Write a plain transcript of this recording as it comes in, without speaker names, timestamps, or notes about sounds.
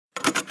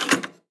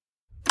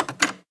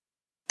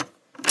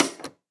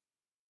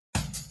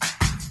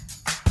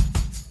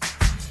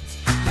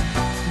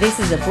This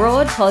is a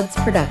Broad Pods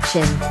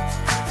production.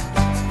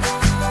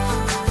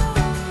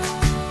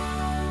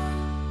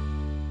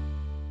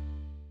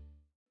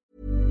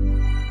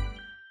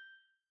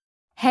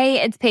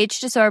 Hey, it's Paige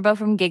DeSorbo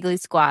from Giggly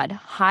Squad.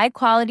 High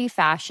quality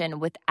fashion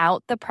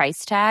without the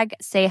price tag.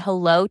 Say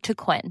hello to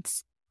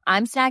Quince.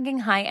 I'm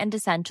snagging high-end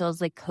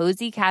essentials like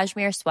cozy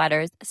cashmere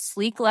sweaters,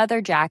 sleek leather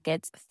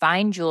jackets,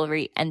 fine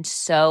jewelry, and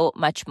so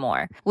much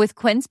more. With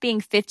Quince being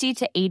 50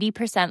 to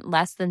 80%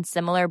 less than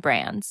similar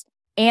brands.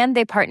 And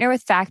they partner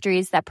with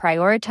factories that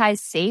prioritize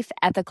safe,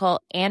 ethical,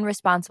 and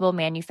responsible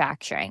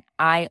manufacturing.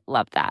 I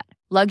love that.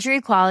 Luxury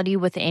quality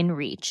within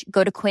reach.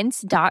 Go to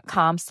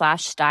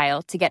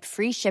quince.com/style to get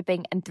free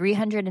shipping and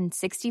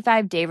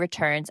 365-day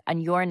returns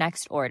on your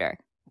next order.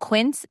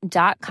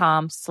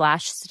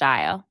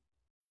 Quince.com/style.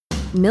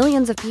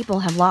 Millions of people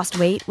have lost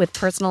weight with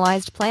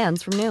personalized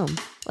plans from Noom.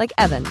 Like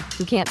Evan,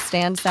 who can't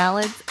stand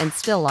salads and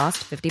still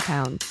lost 50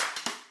 pounds.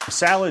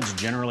 Salads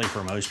generally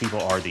for most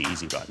people are the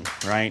easy button,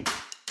 right?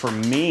 For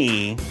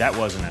me, that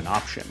wasn't an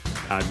option.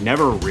 I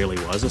never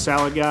really was a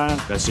salad guy.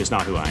 That's just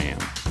not who I am.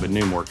 But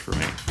Noom worked for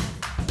me.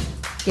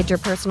 Get your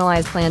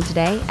personalized plan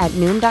today at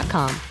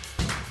Noom.com.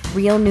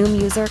 Real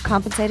Noom user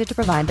compensated to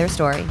provide their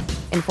story.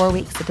 In 4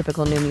 weeks, the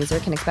typical Noom user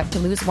can expect to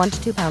lose 1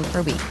 to 2 pounds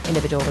per week.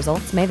 Individual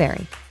results may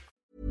vary.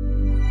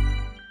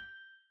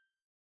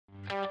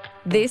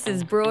 This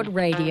is Broad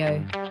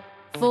Radio.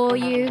 For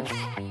you,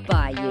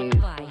 by you.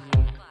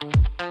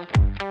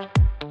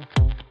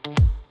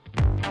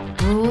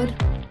 Broad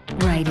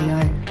Radio.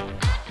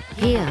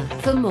 Here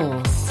for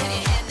more.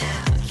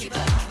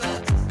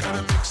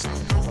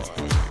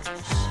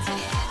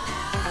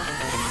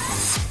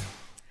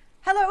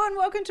 Hello and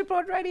welcome to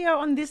Broad Radio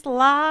on this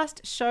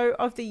last show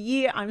of the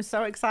year. I'm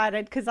so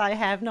excited because I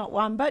have not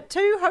one but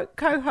two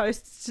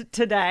co-hosts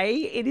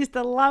today. It is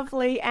the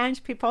lovely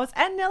Ange Pipos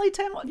and Nellie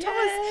Thomas in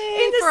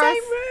the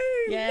same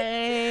room.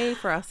 Yay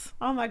for us.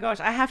 Oh my gosh,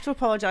 I have to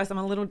apologise. I'm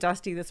a little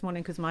dusty this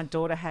morning because my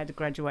daughter had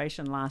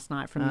graduation last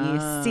night from year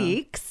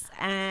 6.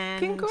 And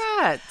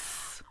Congrats.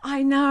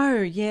 I know.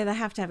 Yeah, they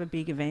have to have a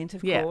big event,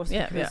 of course,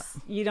 because because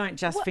you don't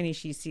just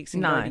finish year 6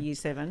 and go to year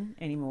 7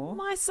 anymore.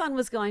 My son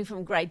was going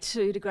from grade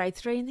 2 to grade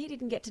 3 and he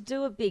didn't get to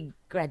do a big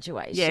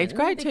graduation. Yeah,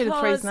 grade 2 to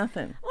 3 is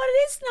nothing. Well,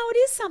 it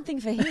is something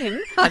for him.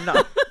 I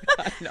know.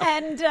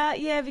 And,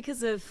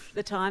 because of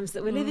the times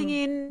that we're living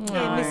in,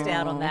 missed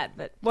out on that.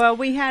 But Well,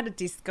 we had a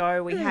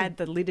disco, we had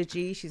the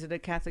liturgy, she's at a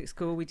Catholic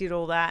school, we did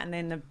all that, and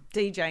then the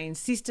DJ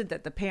insisted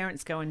that the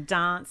parents go and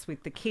dance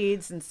with the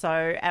kids, and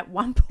so at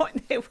one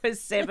point there was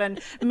 7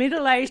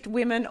 middle-aged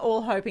women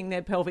all hoping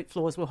their pelvic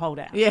floors will hold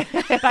out. Yeah.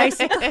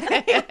 Basically.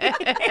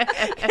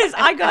 Because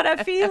I got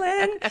a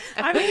feeling,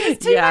 there's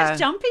too much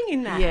jumping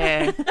in that.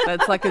 Yeah,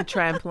 that's like a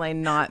trampoline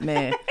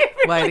nightmare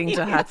waiting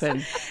to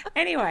happen.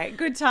 Anyway,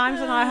 good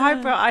times, and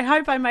I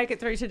hope I make it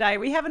through today.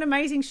 We have an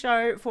amazing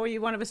show for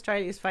you. One of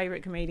Australia's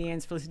favourite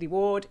comedians, Felicity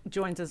Ward,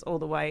 joins us all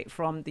the way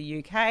from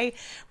the UK.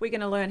 We're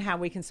going to learn how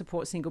we can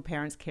support single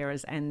parents,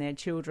 carers and their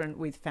children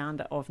with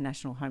founder of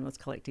National Homeless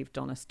Collective,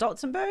 Donna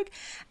Stolzenberg.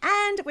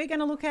 And we're going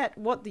to look at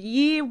what the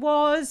year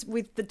was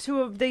with the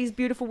two of these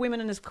beautiful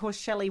women. And of course,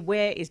 Shelley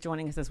Ware is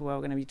joining us as well.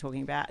 We're going to be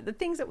talking about the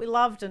things that we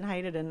loved and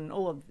hated and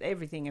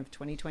everything of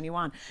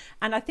 2021.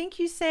 And I think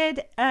you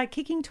said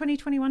kicking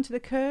 2021 to the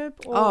curb.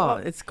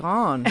 It's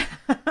gone.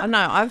 I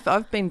know.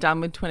 I've been done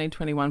with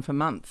 2021 for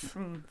months.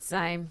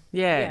 same.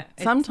 Yeah.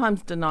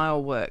 Sometimes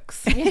denial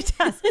works. It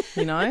does.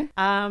 You know?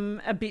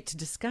 A bit to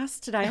discuss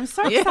today. I'm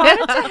so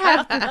excited to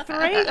have the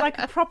three, like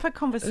a proper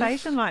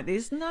conversation like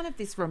this. None of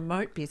this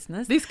remote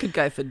business. This could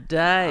go for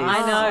days.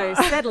 I know.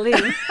 Settle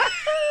in.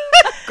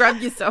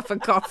 Grab yourself a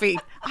coffee.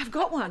 I've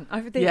got one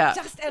over there,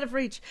 just out of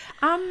reach.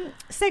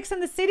 Sex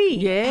and the City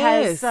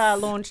Yes.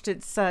 has launched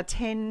its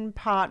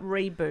 10-part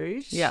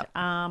reboot. Yeah.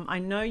 I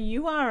know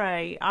you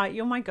are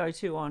you're my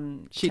go-to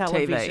on Shit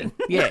television.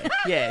 TV.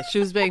 Yeah. She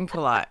was being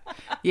polite.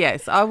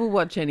 Yes, I will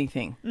watch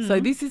anything. So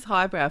this is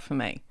highbrow for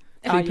me,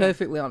 to be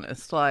perfectly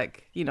honest.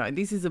 Like,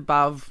 this is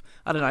above,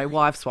 I don't know,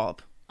 wife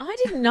swap. I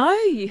didn't know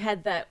you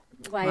had that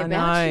way I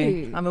about know.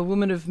 you. I'm a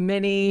woman of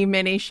many,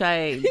 many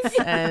shades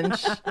and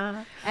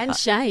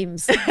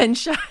shames. and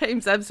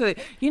shames,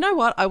 absolutely. You know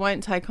what? I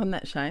won't take on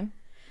that shame.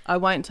 I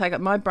won't take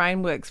it. My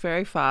brain works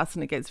very fast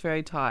and it gets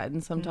very tired,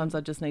 and sometimes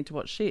I just need to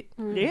watch shit.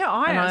 Yeah,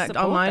 I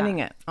support I'm owning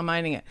that. it. I'm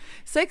owning it.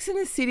 Sex and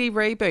the City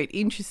reboot,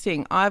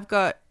 interesting. I've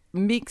got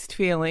mixed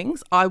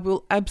feelings. I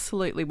will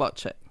absolutely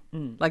watch it.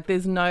 Like,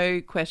 there's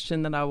no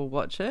question that I will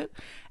watch it,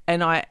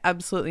 and I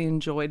absolutely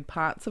enjoyed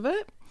parts of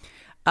it.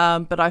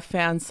 But I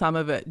found some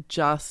of it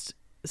just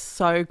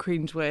so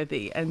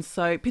cringeworthy. And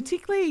so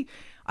particularly,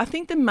 I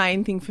think the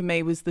main thing for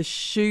me was the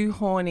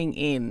shoehorning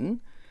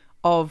in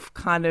of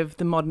kind of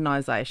the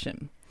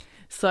modernisation.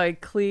 So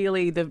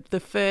clearly the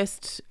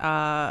first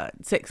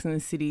Sex and the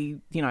City,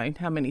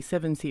 how many,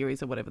 7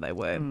 series or whatever they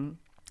were,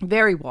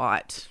 very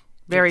white,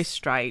 very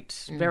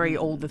straight, very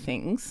all the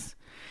things.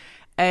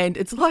 And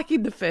it's like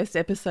in the first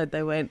episode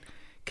they went,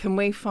 can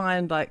we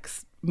find like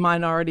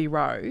Minority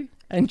Row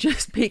and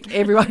just pick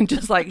everyone,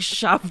 just like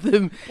shove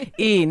them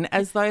in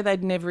as though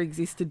they'd never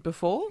existed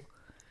before?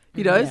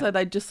 you know, so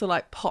they just sort of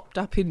like popped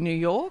up in New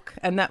York,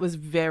 and that was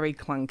very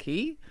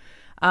clunky.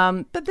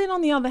 But then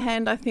on the other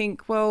hand, I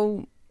think,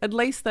 well, at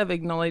least they've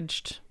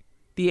acknowledged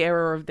the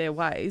error of their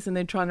ways and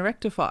they're trying to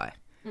rectify.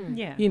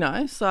 Yeah. You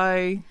know,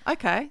 so,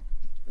 okay.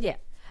 Yeah.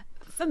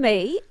 For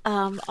me,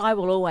 I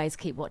will always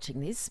keep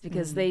watching this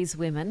because these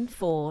women,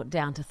 4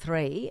 down to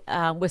 3,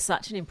 were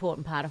such an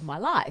important part of my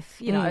life,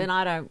 you know, and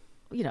I don't,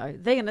 you know,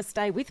 they're going to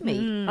stay with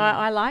me.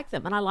 I like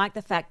them, and I like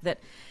the fact that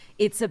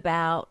it's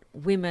about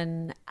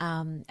women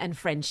and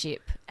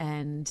friendship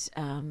and,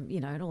 you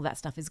know, and all that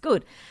stuff is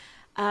good.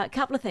 A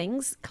couple of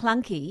things.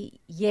 Clunky,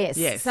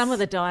 yes. Some of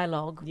the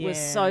dialogue was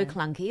so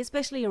clunky,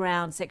 especially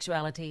around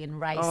sexuality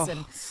and race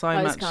and so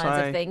those much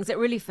kinds so. of things. It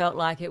really felt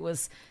like it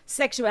was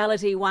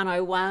sexuality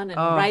 101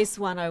 and race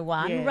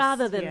 101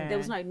 rather than there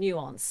was no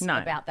nuance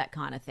about that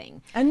kind of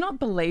thing. And not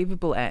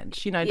believable,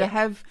 Ange. You know, to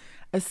have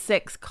a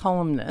sex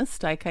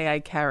columnist,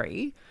 aka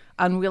Carrie,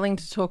 unwilling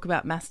to talk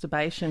about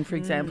masturbation, for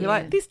example,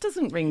 like, this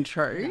doesn't ring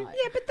true.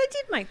 Yeah, but they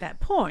did make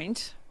that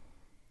point.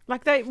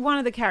 Like one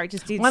of the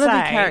characters did One say, of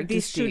the characters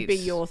this should be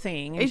did. your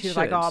thing. And It she was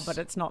like, should. oh, but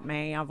it's not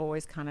me. I've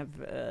always kind of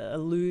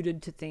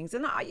alluded to things.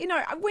 And, you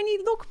know, when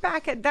you look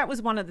back at, that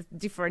was one of the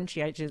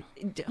differentiators.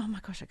 Oh, my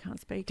gosh, I can't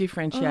speak.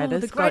 Differentiators. Oh,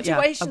 the Got ya.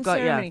 graduation I've got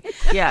ya. ceremony.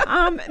 Yeah.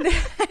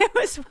 It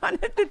was one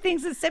of the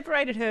things that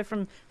separated her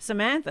from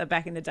Samantha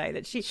back in the day,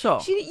 that she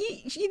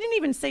didn't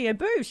even see her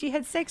boob. She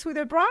had sex with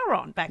her bra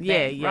on back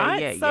then,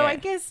 right? So I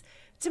guess...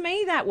 to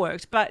me, that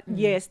worked. But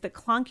yes, the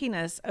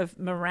clunkiness of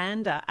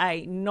Miranda,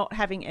 not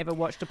having ever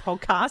watched a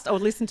podcast or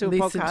listened to a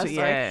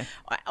podcast,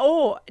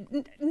 or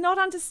not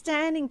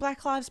understanding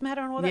Black Lives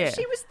Matter and all that. Yeah.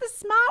 She was the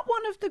smart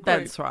one of the group.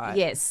 That's right.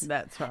 Yes.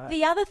 That's right.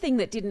 The other thing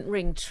that didn't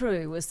ring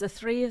true was the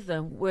 3 of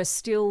them were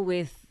still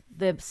with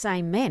the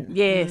same men.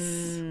 Yes.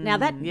 Now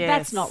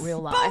that's not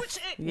real life.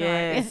 Bullshit.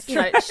 Yes. You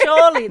know,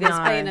 surely there's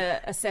been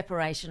a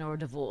separation or a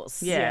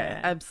divorce. Yeah,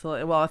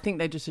 absolutely. Well, I think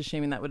they're just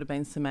assuming that would have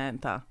been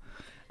Samantha.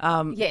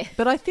 Yeah.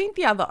 But I think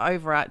the other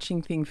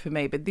overarching thing for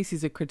me, but this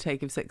is a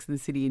critique of Sex and the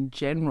City in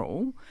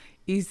general,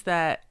 is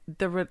that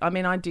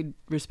I did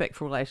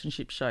respectful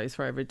relationship shows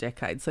for over a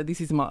decade, so this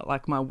is my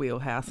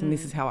wheelhouse, and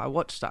this is how I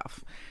watch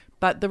stuff.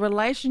 But the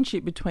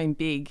relationship between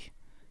Big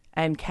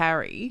and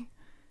Carrie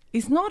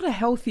is not a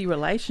healthy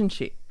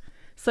relationship.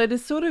 So to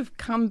sort of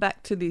come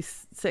back to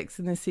this Sex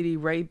and the City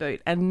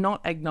reboot and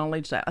not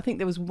acknowledge that, I think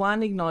there was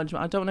one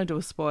acknowledgement. I don't want to do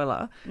a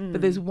spoiler,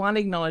 but there's one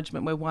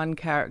acknowledgement where one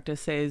character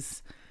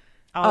says,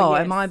 Oh,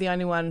 am I the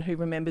only one who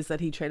remembers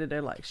that he treated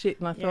her like shit?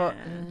 And I thought,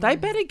 they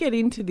better get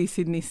into this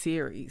in this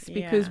series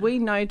because we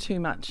know too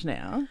much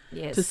now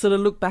to sort of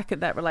look back at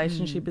that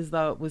relationship as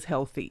though it was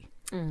healthy.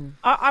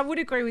 I would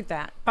agree with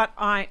that, but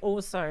I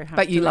also have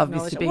But to you love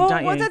acknowledge Mr. Big, well,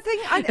 don't well, you? the thing,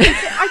 I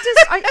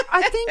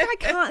think I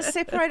can't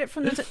separate it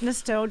from the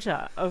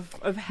nostalgia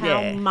of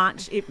how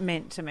much it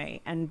meant to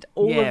me, and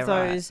all of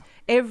those,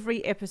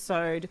 every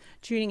episode,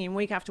 tuning in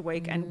week after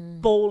week and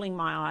bawling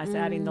my eyes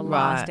out in the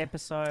last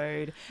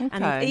episode.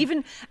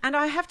 Okay. And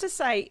I have to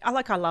say, I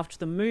loved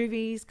the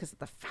movies because of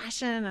the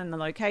fashion and the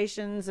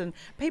locations, and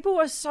people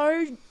were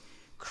so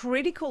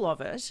critical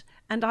of it.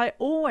 And I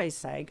always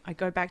say, I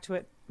go back to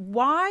it,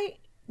 why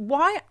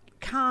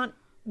can't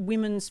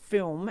women's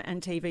film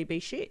and TV be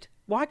shit?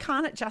 Why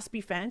can't it just be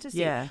fantasy?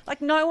 Yeah.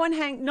 Like no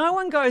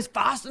one goes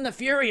Fast and the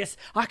Furious.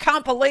 I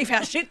can't believe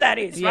how shit that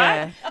is,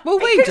 right? Well,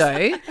 we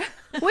do.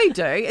 We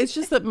do. It's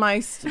just that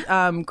most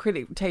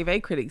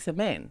TV critics are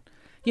men.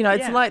 You know,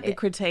 it's like the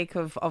critique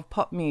of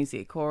pop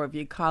music or of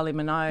your Kylie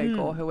Minogue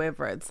or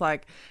whoever. It's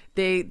like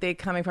they're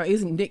coming from,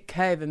 isn't Nick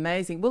Cave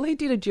amazing? Well, he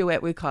did a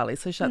duet with Kylie,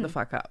 so shut the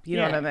fuck up. You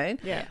know what I mean?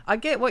 Yeah. I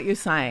get what you're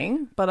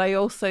saying, but I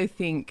also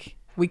think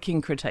we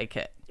can critique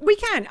it. We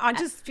can. I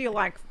just feel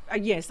like,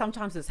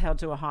 sometimes it's held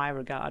to a higher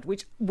regard,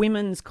 which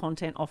women's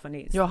content often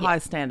is. Your high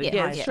standard.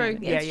 Yeah, it's true.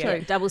 Yeah, It's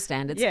true. Double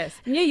standards. Yes.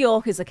 New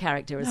York is a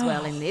character as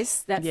well in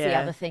this. That's the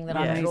Yeah. other thing that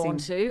Yeah. I'm drawn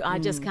to. I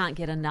just can't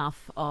get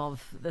enough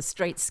of the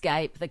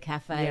streetscape, the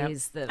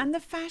cafes, And the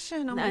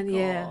fashion, oh my And,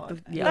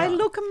 God. yeah. They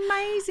look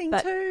amazing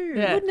But- too.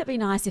 Wouldn't it be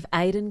nice if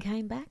Aiden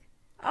came back?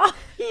 Oh,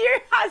 you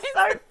are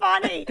so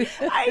funny.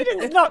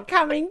 Aiden's not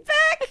coming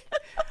back.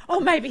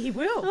 Or maybe he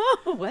will.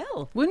 Oh,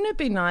 well. Wouldn't it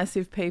be nice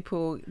if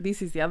people,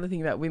 this is the other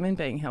thing about women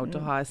being held to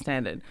a higher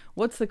standard.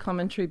 What's the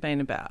commentary been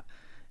about?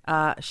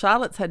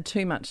 Charlotte's had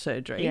too much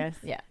surgery. Yes.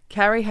 Yeah.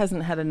 Carrie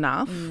hasn't had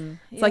enough.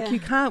 It's like Yeah. you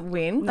can't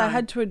win. They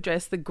had to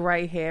address the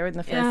grey hair in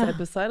the first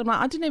episode. I'm like,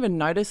 I didn't even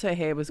notice her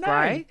hair was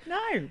grey.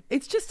 No.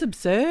 It's just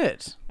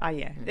absurd. Oh,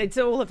 yeah. It's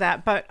all of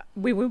that, but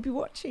we will be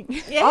watching.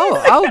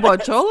 Oh, I'll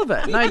watch all of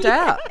it, no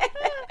doubt.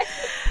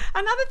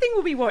 Another thing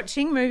we'll be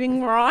watching,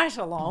 moving right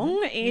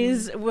along,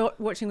 is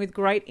watching with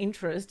great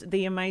interest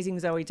the amazing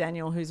Zoe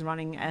Daniel, who's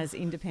running as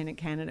independent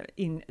candidate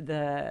in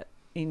the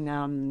in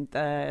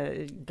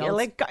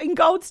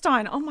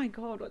Goldstein. Oh my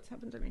God, what's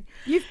happened to me?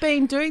 You've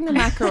been doing the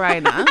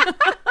Macarena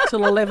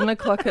till 11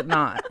 o'clock at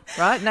night,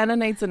 right? Nana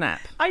needs a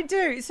nap. I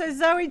do. So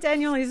Zoe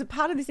Daniel is a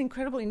part of this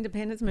incredible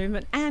independence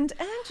movement, and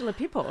Angela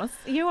Pippos,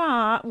 you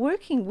are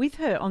working with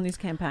her on this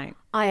campaign.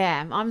 I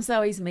am. I'm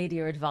Zoe's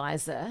media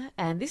advisor,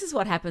 and this is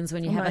what happens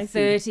when you have a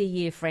Amazing.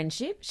 30-year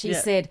friendship. She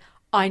said,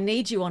 I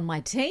need you on my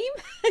team,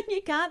 and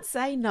you can't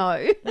say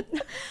no.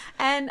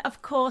 And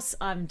of course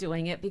I'm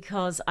doing it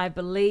because I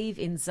believe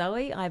in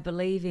Zoe. I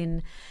believe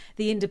in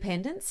the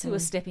independents who are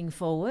stepping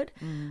forward.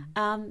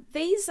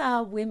 These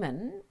are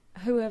women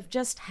who have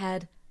just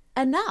had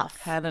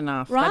enough. Had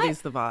enough. Right? That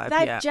is the vibe.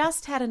 They've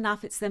just had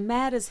enough. It's the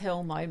mad as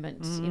hell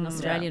moment in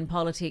Australian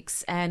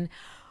politics. And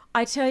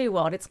I tell you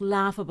what, it's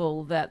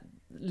laughable that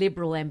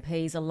Liberal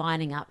MPs are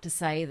lining up to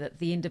say that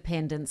the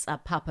independents are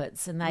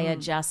puppets and they are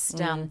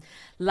just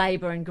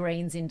Labor and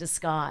Greens in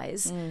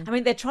disguise. I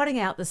mean, they're trotting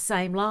out the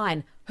same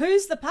line.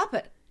 Who's the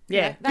puppet?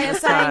 Yeah, They are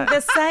that's saying right.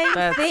 the same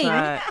That's thing,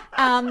 right.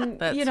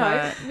 That's you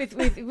know,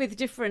 right. with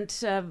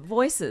different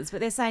voices, but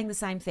they're saying the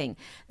same thing.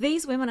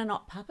 These women are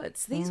not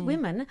puppets. These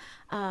women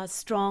are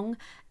strong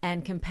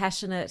and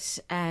compassionate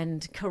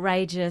and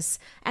courageous,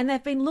 and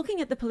they've been looking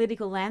at the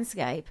political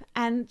landscape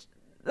and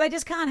they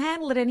just can't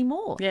handle it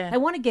anymore. Yeah. They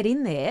want to get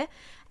in there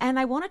and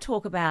they want to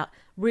talk about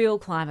real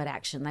climate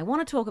action. They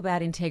want to talk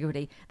about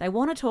integrity. They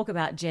want to talk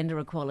about gender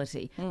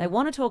equality. They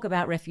want to talk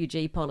about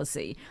refugee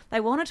policy. They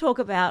want to talk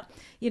about,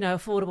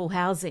 affordable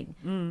housing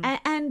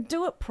and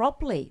do it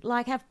properly,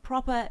 like have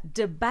proper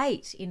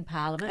debate in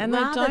Parliament And they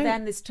rather don't-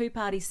 than this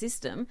two-party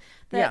system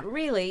that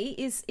really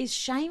is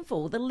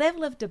shameful. The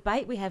level of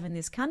debate we have in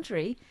this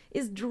country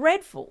is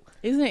dreadful.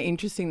 Isn't it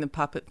interesting, the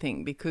puppet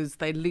thing? Because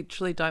they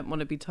literally don't want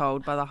to be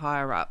told by the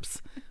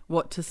higher-ups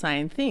what to say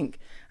and think.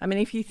 I mean,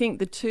 if you think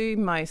the two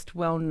most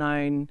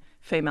well-known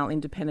female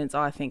independents,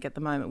 I think, at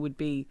the moment would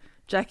be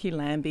Jackie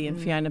Lambie and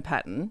Fiona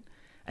Patten,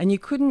 and you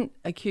couldn't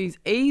accuse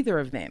either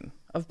of them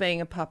of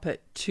being a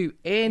puppet to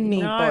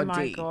anybody. No,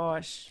 my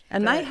gosh.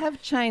 And they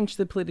have changed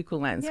the political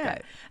landscape.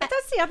 Yeah. And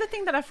that's the other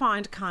thing that I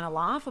find kind of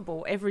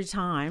laughable every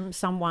time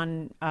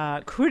someone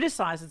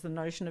criticises the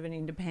notion of an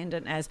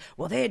independent as,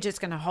 well, they're just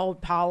going to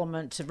hold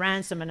Parliament to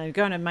ransom and are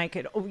going to make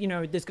it,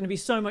 there's going to be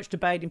so much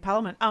debate in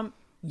Parliament.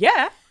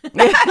 Yeah.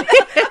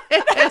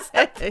 That's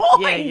the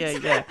point.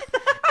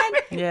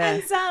 Yeah.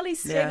 And Zali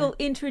Steggall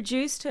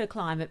introduced her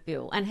climate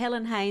bill and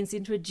Helen Haynes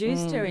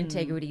introduced her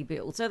integrity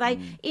bill. So they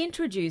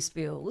introduce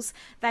bills,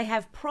 they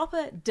have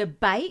proper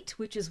debate,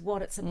 which is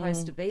what it's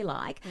supposed to be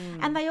like,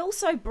 and they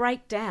also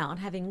break down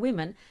having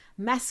women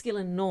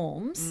masculine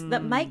norms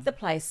that make the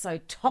place so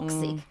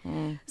toxic.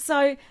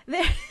 So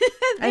there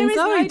And is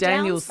Zoe no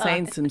Daniel's downside.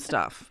 seen some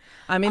stuff.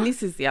 I mean,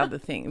 this is the other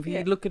thing. If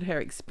you look at her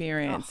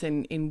experience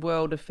in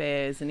world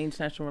affairs and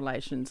international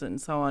relations and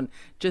so on,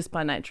 just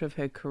by nature of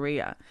her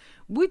career,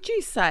 would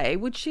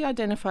she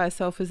identify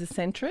herself as a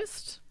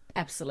centrist?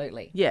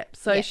 Absolutely. Yeah.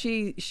 So Yeah.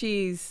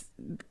 she's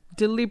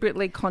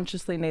deliberately,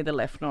 consciously neither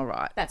left nor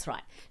right. That's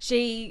right.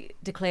 She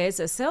declares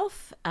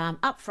herself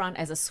up front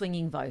as a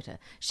swinging voter.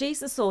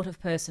 She's the sort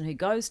of person who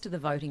goes to the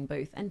voting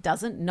booth and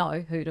doesn't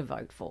know who to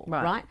vote for,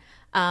 right?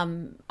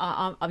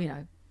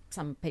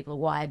 Some people are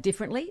wired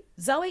differently.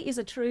 Zoe is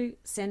a true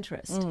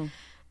centrist.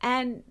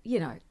 And,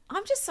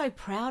 I'm just so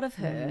proud of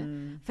her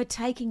for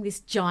taking this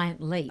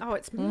giant leap. Oh,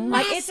 it's Like,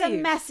 massive. it's a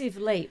massive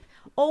leap.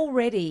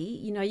 Already,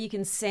 you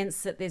can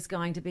sense that there's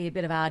going to be a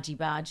bit of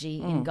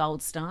argy-bargy in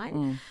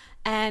Goldstein.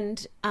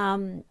 And,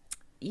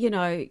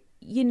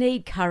 you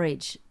need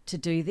courage to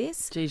do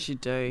this. Geez, you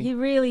do. You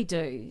really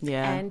do.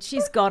 Yeah. And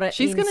she's got it.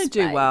 She's going to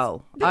do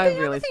well. But I the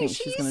other really thing, think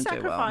she's she going is to do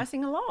well.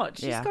 sacrificing a lot.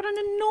 She's Yeah. got an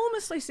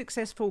enormously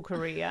successful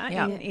career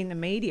Yeah. in the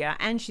media,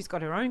 and she's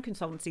got her own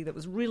consultancy that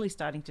was really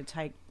starting to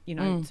take,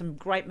 some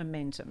great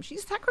momentum.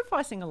 She's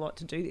sacrificing a lot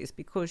to do this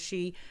because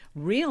she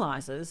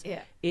realises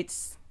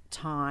it's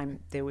time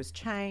there was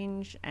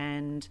change,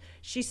 and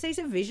she sees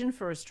a vision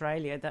for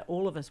Australia that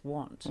all of us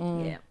want.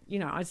 Yeah.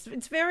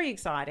 It's very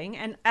exciting,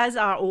 and as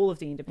are all of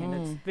the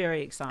independents,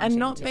 very exciting. And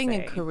not to being see.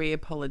 a career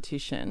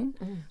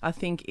politician, I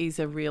think, is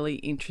a really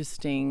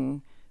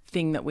interesting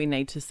thing that we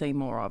need to see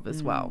more of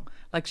as well.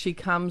 Like, she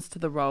comes to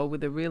the role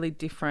with a really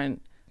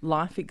different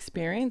life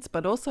experience,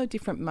 but also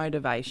different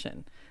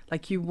motivation.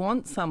 Like, you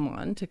want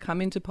someone to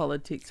come into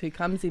politics who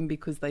comes in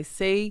because they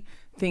see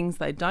things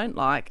they don't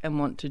like and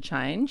want to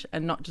change,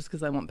 and not just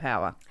because they want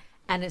power.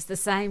 And it's the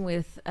same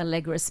with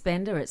Allegra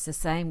Spender. It's the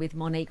same with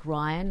Monique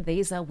Ryan.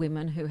 These are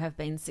women who have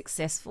been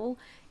successful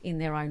in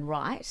their own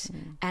right,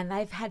 and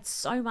they've had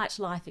so much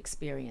life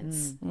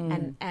experience,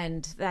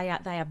 and they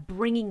are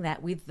bringing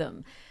that with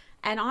them.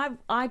 And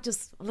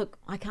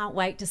I can't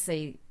wait to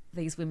see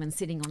these women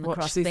sitting on the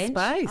Watch this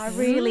crossbench. space. I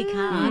really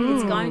can't.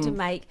 It's going to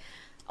make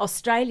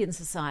Australian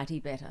society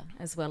better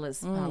as well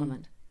as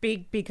Parliament.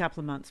 Big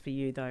couple of months for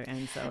you though,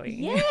 Anne Zoe.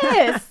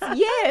 Yes,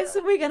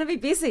 we're going to be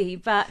busy,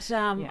 but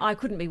I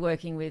couldn't be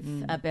working with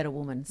a better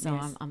woman, so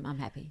Yes. I'm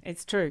happy.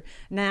 It's true.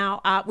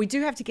 Now, we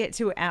do have to get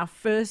to our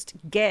first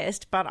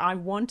guest, but I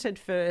wanted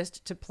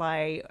first to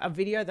play a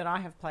video that I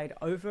have played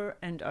over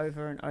and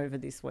over and over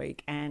this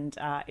week, and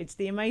it's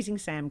the amazing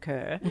Sam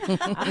Kerr.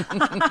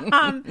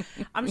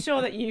 I'm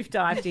sure that you've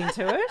dived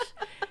into it.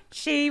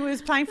 She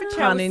was playing for Chelsea.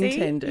 Pun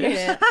intended.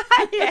 Yeah.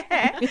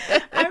 Yeah.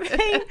 I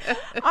mean,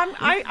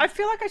 I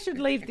feel like I should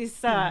leave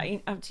this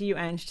up to you,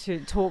 Ange, to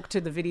talk to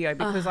the video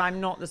because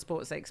I'm not the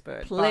sports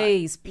expert.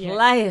 Please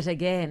play it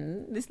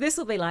again. This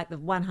will be like the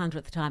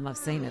 100th time I've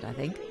seen it, I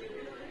think.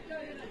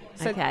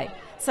 Okay.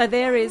 So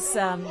there is...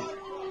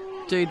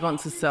 Dude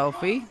wants a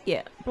selfie.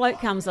 Yeah, bloke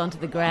comes onto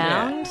the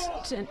ground,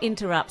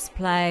 interrupts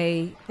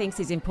play, thinks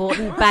he's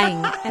important,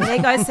 bang, and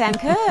there goes Sam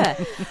Kerr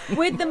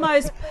with the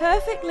most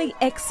perfectly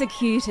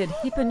executed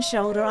hip and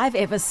shoulder I've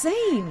ever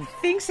seen.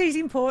 Thinks he's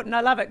important.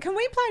 I love it. Can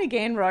we play it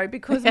again, Ro?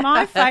 Because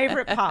my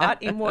favourite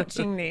part in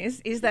watching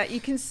this is that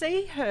you can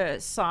see her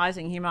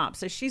sizing him up.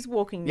 So she's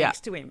walking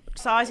next to him,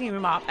 sizing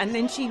him up, and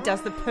then she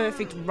does the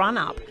perfect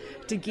run-up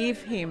to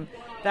give him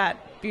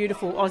that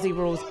beautiful Aussie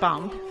rules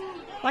bump.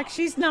 Like,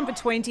 she's number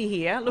 20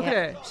 here. Look at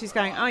her. She's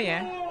going, oh,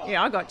 yeah,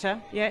 I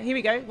gotcha. Yeah, here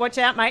we go. Watch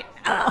out, mate.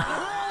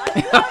 I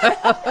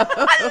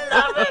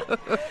love it.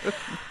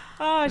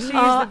 Oh, she's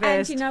the best.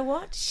 And you know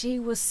what? She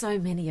was so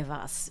many of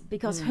us,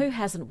 because who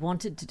hasn't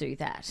wanted to do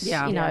that,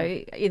 you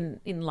know,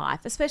 in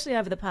life, especially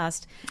over the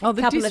past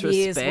couple of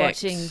years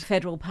watching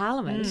federal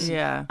parliament.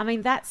 Yeah. I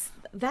mean, that's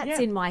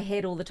in my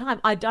head all the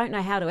time. I don't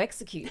know how to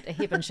execute a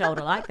hip and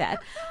shoulder like that,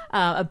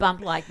 a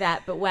bump like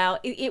that. But, wow,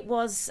 it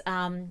was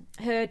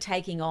her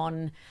taking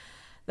on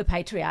the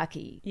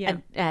patriarchy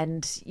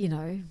and you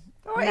know,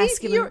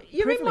 masculine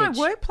You're in my privilege.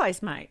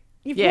 workplace, mate.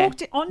 You've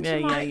walked onto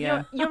my...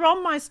 Yeah. You're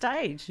on my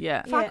stage.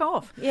 Yeah. Fuck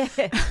off. Yeah.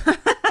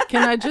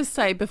 Can I just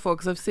say before,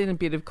 because I've seen a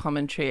bit of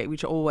commentary,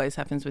 which always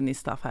happens when this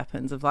stuff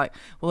happens, of like,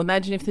 well,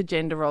 imagine if the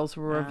gender roles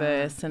were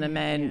reversed and a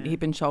man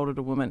hip and shouldered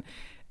a woman.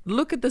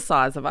 Look at the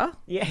size of her.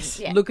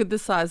 Yes. Yeah. Look at the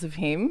size of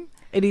him.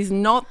 It is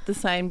not the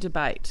same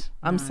debate.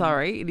 I'm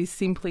sorry. It is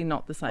simply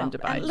not the same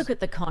debate. And look at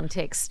the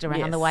context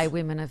around the way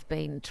women have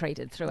been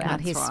treated throughout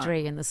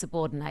history and the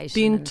subordination.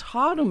 The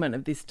entitlement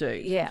of this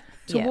dude. Yeah.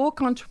 To walk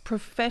onto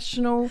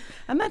professional...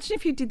 Imagine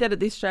if you did that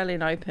at the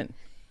Australian Open.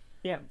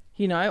 Yeah.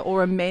 You know,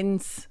 or a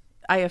men's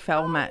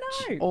AFL match.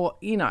 no. Or,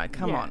 you know,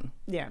 come on.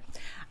 Yeah.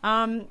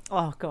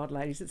 Oh, God,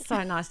 ladies, it's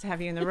so nice to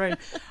have you in the room.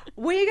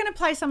 We're going to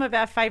play some of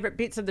our favourite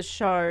bits of the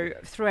show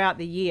throughout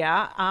the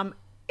year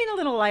in a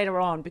little later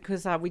on,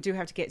 because we do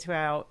have to get to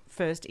our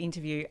first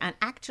interview. And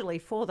actually,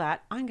 for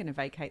that, I'm going to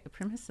vacate the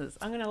premises.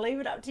 I'm going to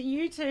leave it up to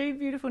you two,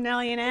 beautiful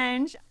Nellie and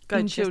Ange. Go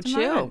in chill. just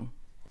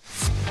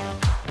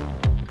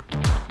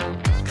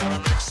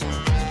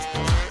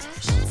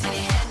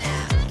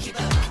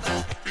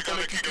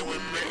a moment.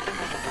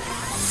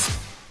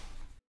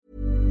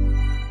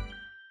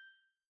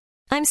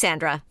 I'm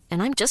Sandra,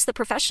 and I'm just the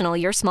professional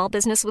your small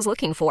business was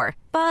looking for.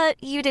 But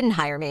you didn't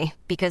hire me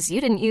because you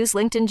didn't use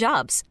LinkedIn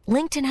Jobs.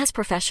 LinkedIn has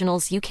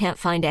professionals you can't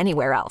find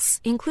anywhere else,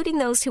 including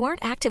those who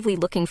aren't actively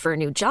looking for a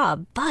new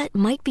job, but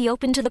might be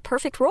open to the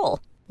perfect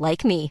role,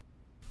 like me.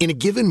 In a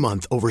given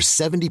month, over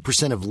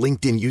 70% of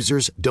LinkedIn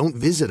users don't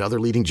visit other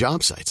leading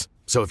job sites.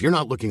 So if you're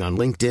not looking on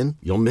LinkedIn,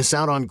 you'll miss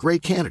out on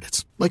great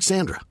candidates like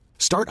Sandra.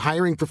 Start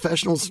hiring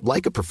professionals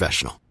like a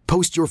professional.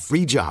 Post your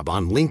free job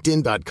on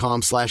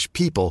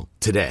linkedin.com/people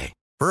today.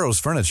 Burrow's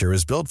furniture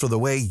is built for the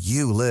way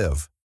you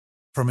live.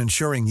 From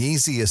ensuring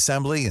easy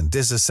assembly and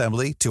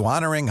disassembly to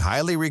honoring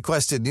highly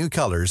requested new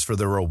colors for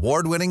their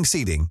award-winning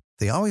seating,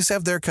 they always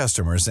have their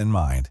customers in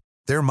mind.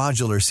 Their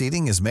modular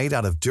seating is made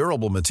out of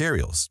durable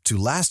materials to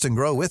last and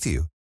grow with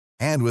you.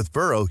 And with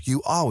Burrow,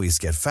 you always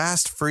get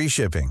fast, free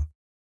shipping.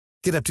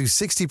 Get up to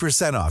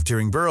 60% off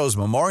during Burrow's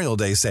Memorial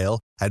Day sale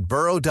at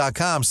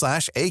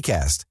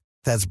burrow.com/ACAST.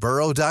 That's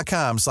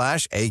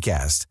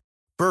burrow.com/ACAST.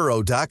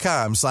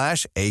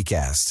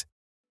 burrow.com/ACAST.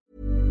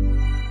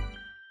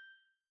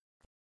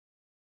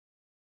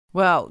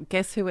 Well,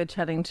 guess who we're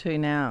chatting to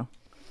now?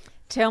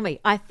 Tell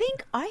me. I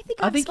think I've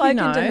think spoken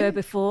you know. to her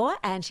before,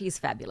 and she's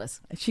fabulous.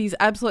 She's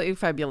absolutely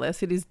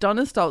fabulous. It is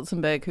Donna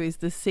Stolzenberg, who is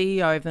the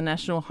CEO of the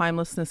National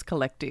Homelessness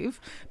Collective.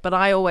 But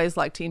I always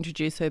like to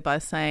introduce her by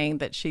saying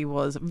that she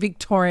was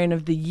Victorian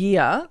of the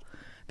Year,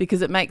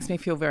 because it makes me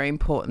feel very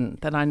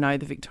important that I know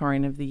the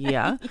Victorian of the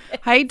Year.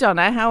 Hey,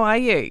 Donna, how are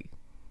you?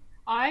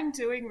 I'm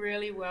doing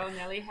really well,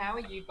 Nellie. How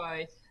are you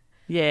both?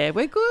 Yeah,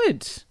 we're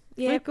good.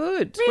 Yeah, we're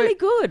good. Really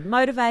good.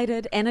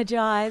 Motivated,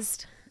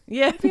 energised.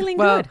 Yeah, feeling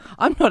well, good.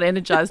 I'm not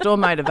energised or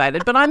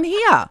motivated, but I'm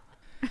here.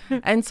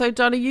 And so,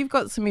 Donna, you've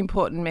got some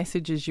important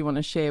messages you want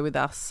to share with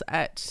us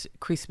at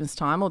Christmas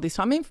time or this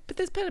time. I mean, but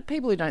there's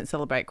people who don't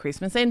celebrate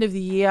Christmas. End of the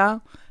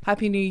year,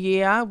 Happy New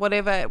Year,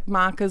 whatever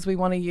markers we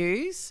want to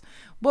use.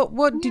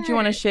 What did you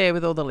want to share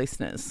with all the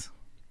listeners?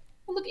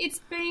 Look, it's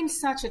been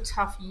such a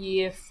tough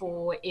year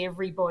for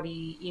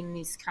everybody in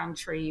this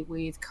country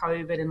with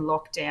COVID and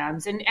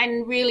lockdowns.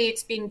 And really,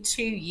 it's been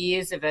 2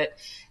 years of it.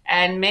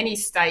 And many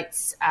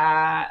states,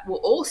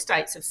 all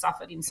states have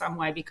suffered in some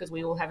way because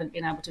we all haven't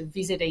been able to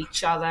visit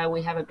each other.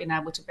 We haven't been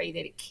able to be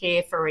there to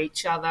care for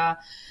each other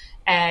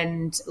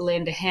and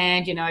lend a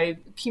hand. You know,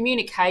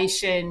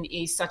 communication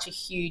is such a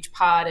huge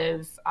part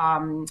of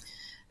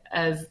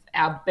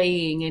our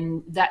being,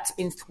 and that's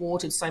been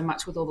thwarted so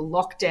much with all the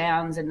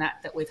lockdowns and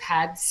that we've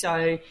had.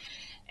 So,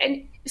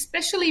 and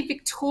especially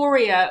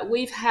Victoria,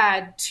 we've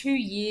had 2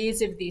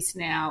 years of this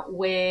now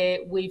where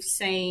we've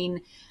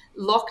seen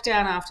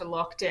lockdown after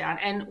lockdown,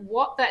 and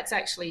what that's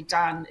actually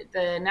done,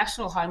 the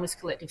National Homeless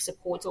Collective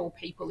supports all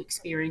people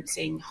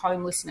experiencing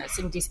homelessness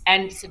and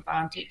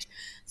disadvantage,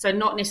 so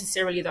not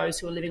necessarily those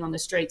who are living on the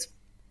streets.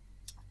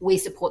 We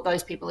support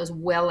those people as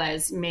well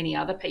as many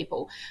other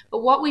people. But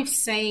what we've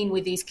seen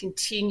with this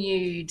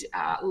continued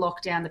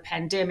lockdown, the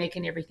pandemic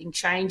and everything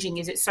changing,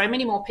 is that so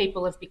many more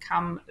people have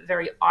become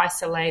very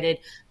isolated.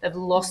 They've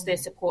lost their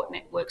support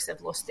networks.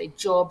 They've lost their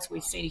jobs.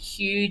 We've seen a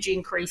huge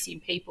increase in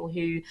people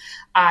who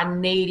are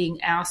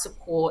needing our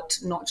support,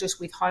 not just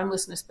with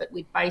homelessness, but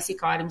with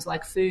basic items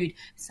like food,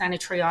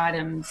 sanitary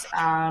items,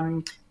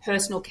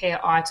 personal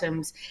care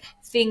items,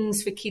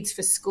 things for kids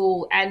for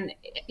school. And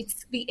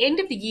it's the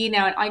end of the year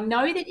now, and I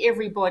know that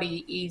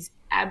everybody is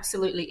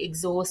absolutely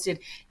exhausted,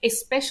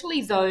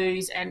 especially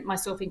those, and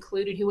myself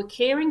included, who are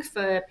caring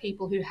for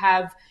people who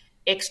have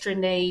extra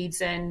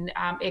needs and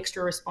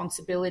extra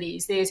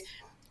responsibilities. There's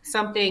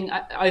something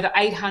over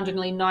 800,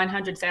 nearly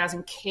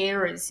 900,000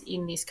 carers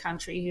in this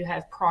country who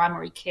have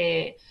primary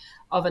care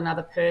of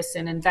another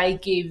person, and they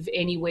give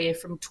anywhere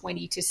from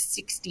 20 to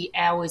 60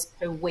 hours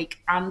per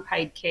week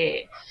unpaid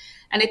care.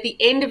 And at the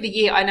end of the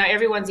year, I know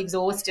everyone's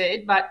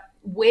exhausted, but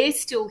we're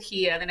still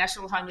here. The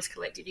National Homeless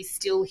Collective is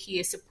still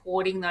here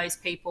supporting those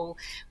people.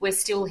 We're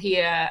still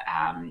here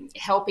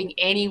helping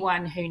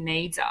anyone who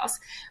needs us.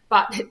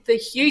 But the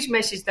huge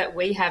message that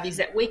we have is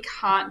that we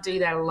can't do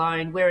that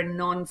alone. We're a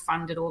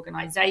non-funded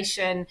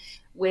organisation.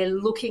 We're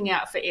looking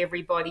out for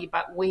everybody,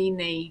 but we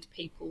need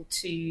people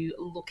to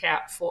look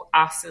out for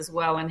us as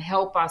well and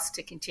help us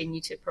to continue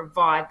to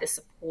provide the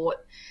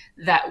support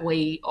that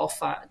we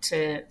offer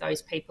to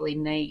those people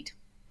in need.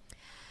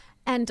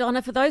 And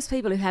Donna, for those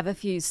people who have a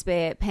few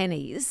spare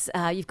pennies,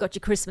 you've got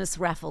your Christmas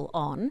raffle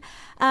on.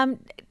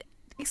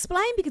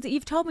 Explain, because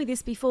you've told me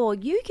this before,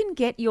 you can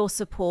get your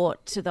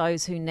support to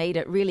those who need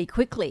it really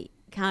quickly,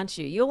 can't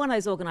you? You're one of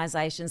those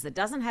organisations that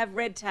doesn't have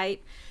red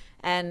tape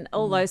and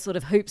all those sort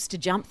of hoops to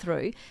jump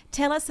through.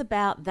 Tell us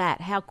about that,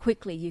 how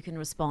quickly you can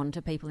respond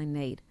to people in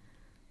need.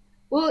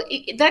 Well,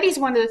 that is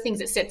one of the things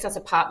that sets us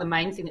apart, the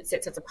main thing that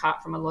sets us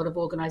apart from a lot of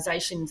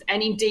organisations.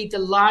 And indeed, the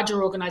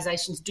larger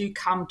organisations do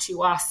come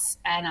to us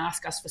and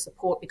ask us for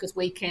support because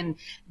we can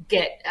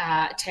get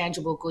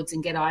tangible goods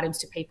and get items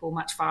to people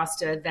much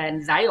faster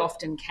than they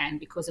often can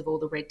because of all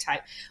the red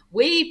tape.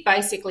 We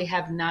basically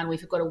have none.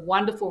 We've got a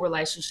wonderful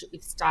relationship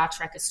with Star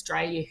Track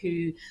Australia,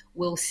 who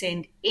will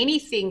send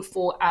anything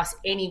for us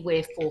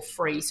anywhere for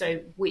free. So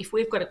if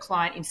we've got a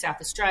client in South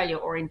Australia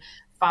or in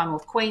Far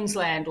North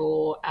Queensland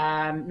or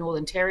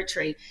Northern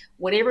Territory,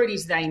 whatever it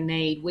is they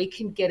need, we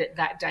can get it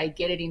that day,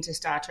 get it into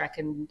Star Trek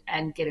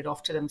and get it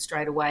off to them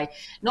straight away.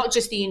 Not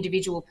just the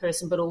individual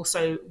person, but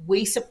also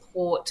we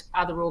support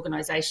other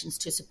organisations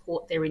to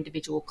support their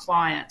individual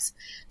clients.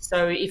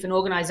 So if an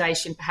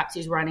organisation perhaps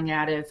is running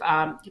out of,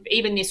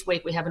 even this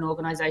week we have an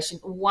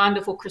organisation, a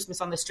wonderful Christmas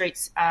on the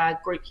Streets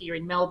group here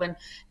in Melbourne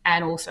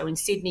and also in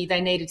Sydney.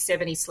 They needed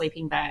 70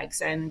 sleeping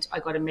bags, and I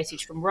got a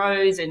message from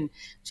Rose and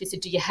she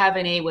said, do you have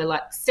any? We're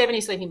like,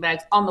 70 sleeping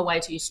bags on the way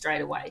to you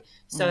straight away.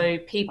 So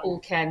people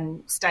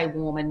can stay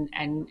warm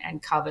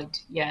and covered.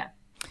 Yeah.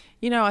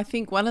 You know, I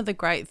think one of the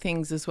great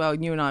things as well,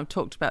 and you and I have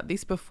talked about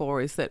this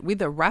before, is that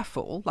with a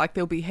raffle, like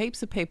there'll be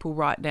heaps of people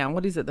right now,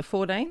 what is it, the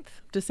 14th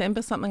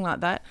December, something like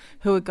that,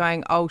 who are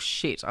going, oh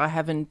shit, I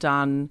haven't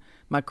done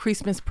my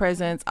Christmas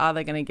presents, are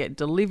they going to get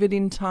delivered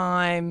in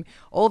time,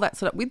 all that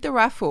sort of, with the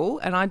raffle,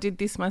 and I did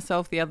this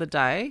myself the other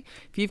day,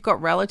 if you've got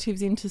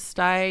relatives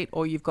interstate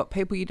or you've got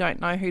people you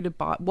don't know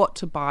what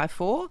to buy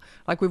for,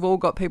 like we've all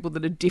got people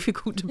that are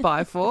difficult to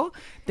buy for,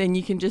 then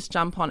you can just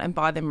jump on and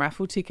buy them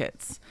raffle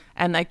tickets,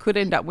 and they could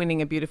end up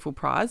winning a beautiful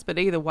prize, but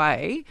either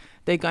way,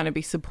 they're going to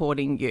be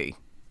supporting you.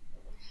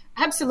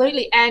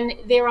 Absolutely. And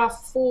there are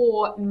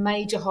 4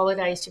 major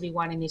holidays to be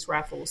won in this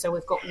raffle. So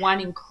we've got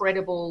one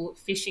incredible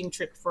fishing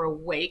trip for a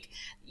week.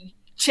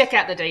 Check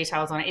out the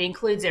details on it. It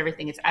includes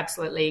everything. It's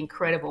absolutely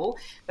incredible.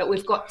 But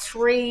we've got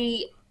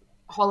 3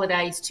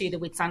 holidays to the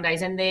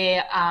Whitsundays, and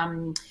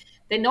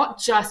they're not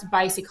just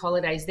basic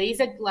holidays. These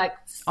are like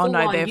full on.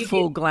 Oh, no, they're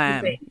full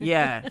glam.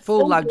 Yeah,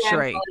 full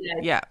luxury.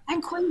 Yeah.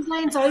 And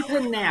Queensland's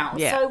open now,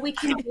 yeah. so we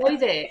can go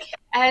there.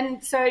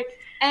 And so,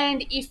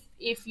 and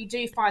if you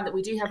do find that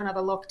we do have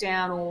another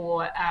lockdown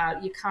or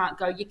you can't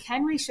go, you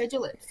can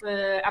reschedule it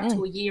for up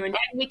to a year, and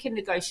we can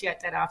negotiate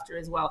that after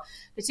as well.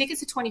 The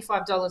tickets are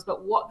 $25,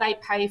 but what they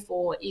pay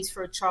for is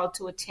for a child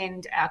to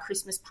attend our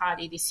Christmas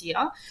party this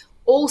year.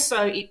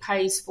 Also, it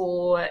pays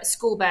for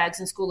school bags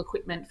and school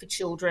equipment for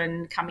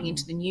children coming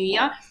into the new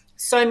year.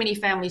 So many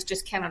families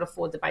just cannot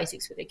afford the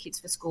basics for their kids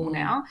for school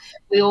now.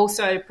 We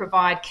also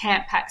provide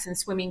camp packs and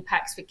swimming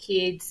packs for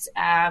kids.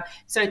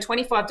 So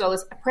 $25,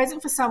 a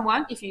present for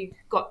someone, if you've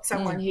got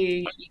someone who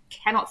you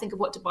cannot think of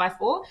what to buy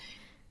for,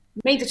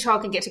 means the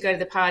child can get to go to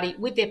the party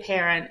with their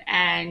parent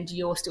and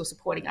you're still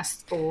supporting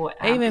us for...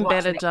 Even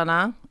better,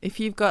 Donna, if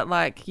you've got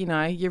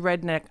your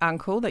redneck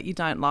uncle that you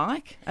don't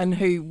like and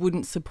who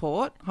wouldn't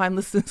support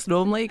homelessness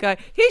normally, you go,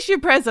 here's your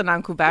present,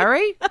 Uncle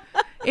Barry.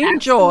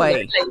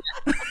 Enjoy.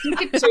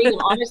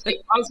 Honestly,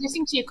 I was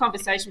listening to your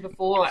conversation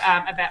before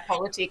about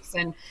politics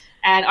and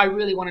I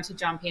really wanted to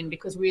jump in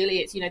because really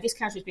it's, this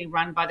country's been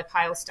run by the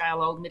pale,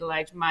 stale, old,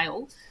 middle-aged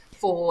male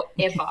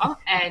forever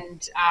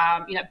and,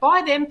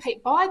 buy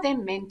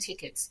them men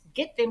tickets.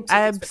 Get them tickets.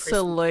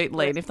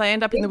 Absolutely. And if they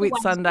end up in the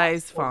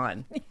Whitsundays,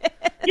 fine.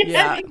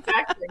 Yeah,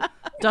 exactly.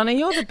 Donna,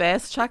 you're the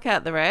best. Chuck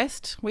out the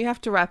rest. We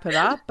have to wrap it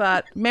up,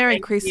 but Merry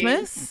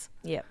Christmas.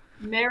 Yep.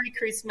 Merry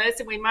Christmas,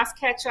 and we must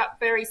catch up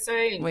very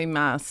soon. We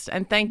must.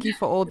 And thank you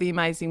for all the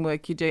amazing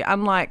work you do.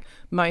 Unlike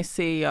most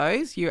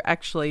CEOs, you're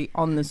actually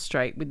on the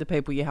street with the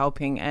people you're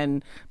helping,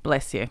 and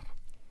bless you.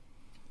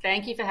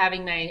 Thank you for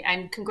having me,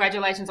 and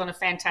congratulations on a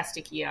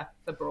fantastic year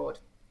for Broad.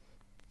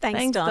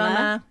 Thanks,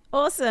 Donna.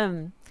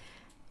 Awesome.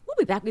 We'll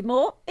be back with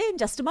more in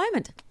just a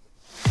moment.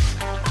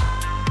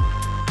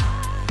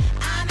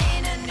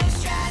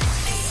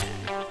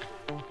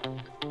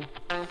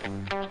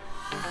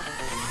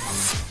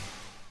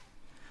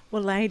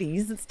 Well,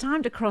 ladies, it's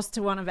time to cross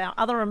to one of our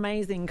other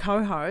amazing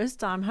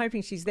co-hosts. I'm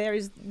hoping she's there.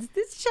 Is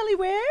this Shelley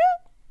Ware?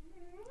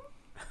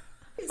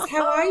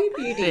 How are you,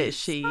 beauty? There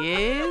she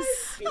is.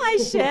 Hi,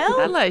 Shell.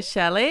 Hello,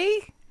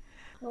 Shelley.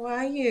 How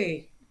are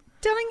you?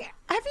 Darling,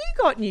 have you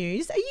got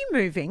news? Are you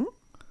moving?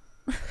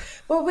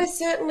 Well, we're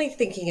certainly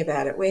thinking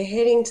about it. We're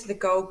heading to the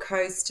Gold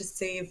Coast to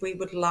see if we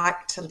would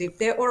like to live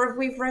there or if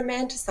we've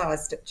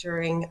romanticised it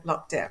during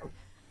lockdown.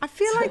 I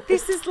feel like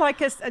this is like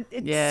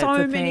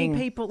so many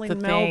people in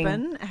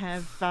Melbourne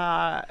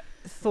have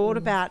thought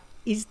about,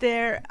 is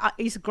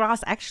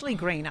grass actually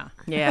greener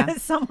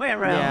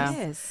somewhere else?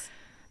 Yes.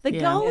 The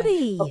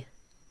Goldie.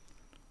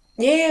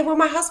 Yeah, well,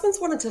 my husband's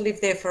wanted to live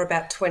there for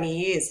about 20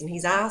 years and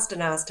he's asked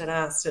and asked and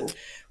asked. And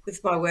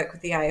with my work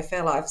with the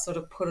AFL, I've sort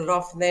of put it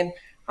off. And then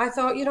I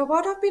thought, you know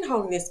what, I've been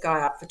holding this guy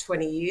up for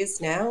 20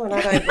 years now and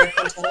I don't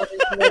work on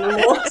television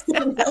anymore.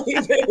 So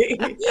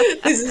maybe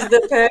this is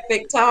the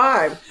perfect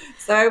time.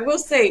 So we'll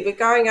see. We're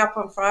going up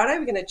on Friday.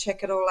 We're going to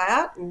check it all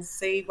out and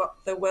see what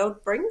the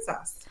world brings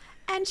us.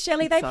 And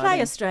Shelley, they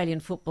play Australian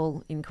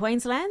football in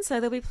Queensland, so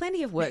there'll be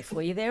plenty of work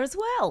for you there as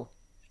well.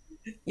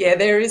 Yeah,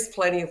 there is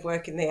plenty of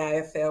work in the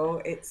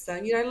AFL. It's,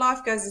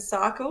 life goes in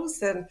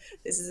cycles and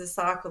this is a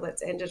cycle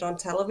that's ended on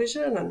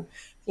television and,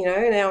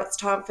 now it's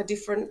time for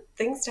different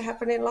things to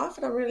happen in life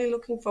and I'm really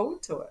looking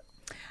forward to it.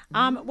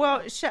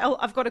 Well, Shell,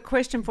 I've got a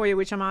question for you,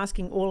 which I'm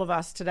asking all of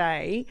us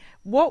today.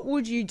 What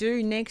would you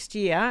do next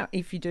year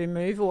if you do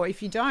move or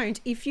if you don't,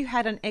 if you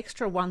had an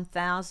extra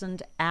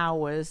 1,000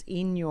 hours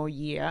in your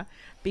year?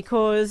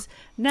 Because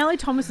Nellie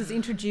Thomas has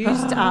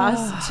introduced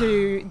us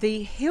to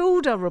the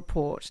Hilda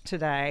report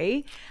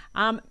today.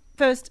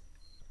 First,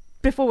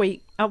 before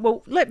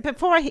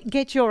I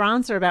get your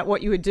answer about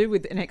what you would do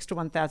with an extra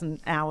 1,000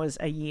 hours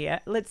a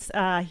year, let's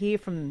hear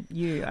from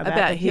you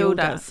about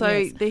Hilda.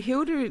 So the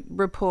Hilda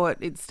report,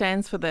 it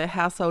stands for the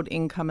Household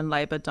Income and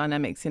Labour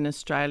Dynamics in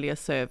Australia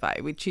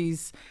survey, which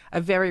is a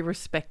very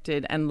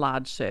respected and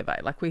large survey.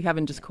 Like we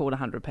haven't just called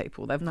 100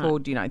 people. They've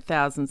called,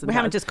 thousands and We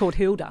haven't just called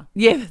Hilda.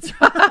 Yeah, that's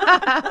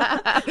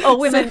right. Or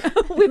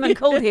women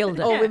called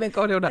Hilda. Or women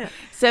called Hilda.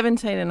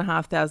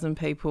 17,500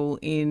 people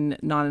in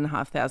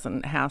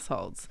 9,500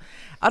 households.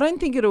 I don't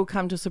think it'll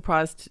come as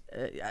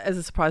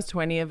a surprise to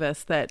any of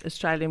us that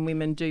Australian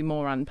women do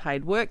more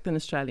unpaid work than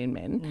Australian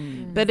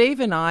men. But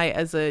even I,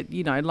 as a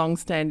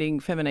long-standing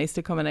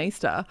feminista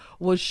communista,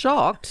 was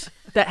shocked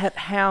at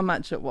how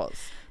much it was.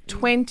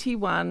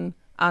 21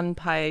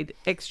 unpaid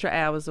extra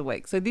hours a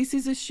week. So this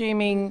is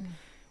assuming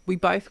we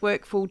both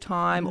work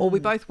full-time or we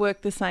both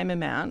work the same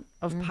amount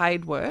of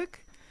paid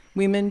work.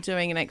 Women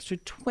doing an extra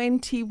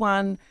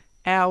 21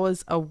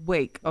 hours a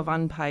week of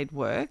unpaid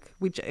work,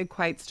 which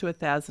equates to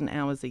 1,000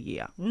 hours a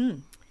year.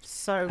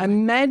 So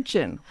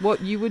imagine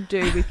what you would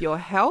do with your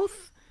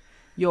health,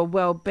 your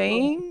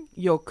well-being,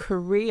 your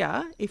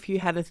career if you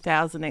had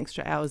 1,000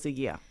 extra hours a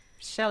year.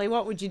 Shelley,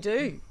 what would you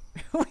do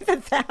with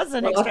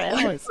 1,000 extra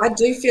hours? I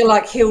do feel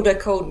like Hilda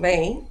called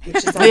me,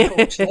 which is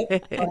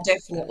unfortunate. I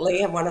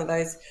definitely am one of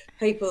those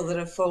people that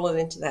have fallen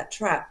into that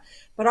trap.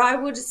 But I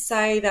would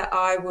say that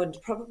I would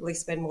probably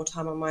spend more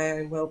time on my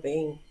own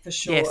well-being for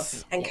sure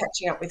and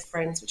catching up with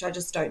friends, which I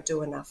just don't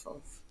do enough of.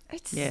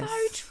 It's so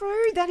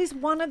true. That is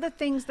one of the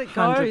things that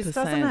goes, 100%.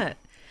 Doesn't it?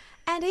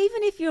 And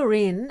even if you're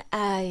in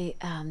a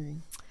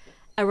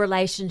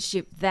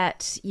relationship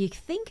that you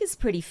think is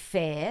pretty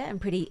fair and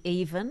pretty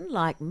even,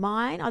 like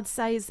mine, I'd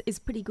say is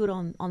pretty good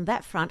on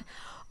that front.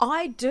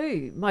 I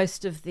do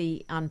most of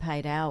the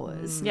unpaid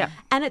hours. Yeah.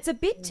 And it's a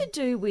bit to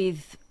do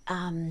with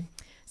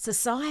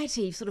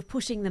society sort of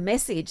pushing the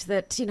message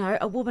that, you know,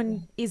 a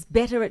woman is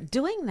better at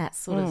doing that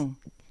sort of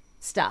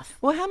stuff.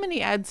 Well, how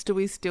many ads do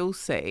we still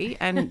see?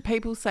 And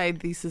people say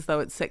this as though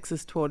it's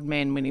sexist toward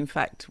men when in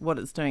fact what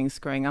it's doing is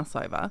screwing us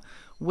over.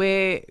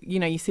 Where, you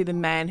know, you see the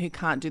man who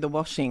can't do the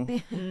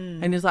washing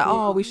and it's like,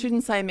 oh, we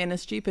shouldn't say men are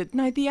stupid.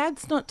 No, the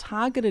ad's not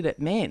targeted at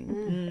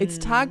men. It's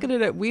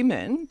targeted at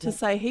women to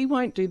say he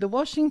won't do the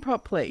washing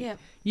properly. Yep.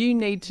 You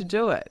need to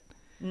do it.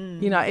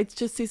 You know, it's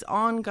just this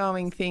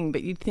ongoing thing.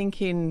 But you'd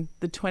think in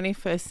the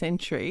 21st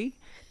century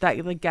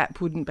that the gap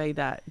wouldn't be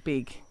that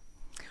big.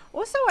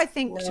 Also, I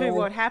think too,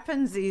 what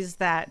happens is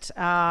that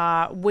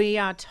we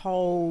are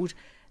told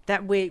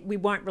that we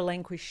won't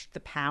relinquish the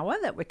power,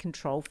 that we're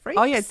control freaks.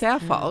 Oh, yeah, it's our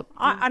fault.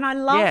 And I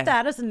love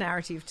that as a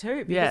narrative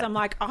too, because I'm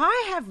like,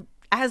 I have,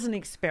 as an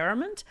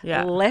experiment,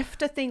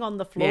 left a thing on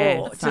the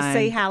floor to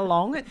see how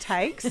long it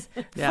takes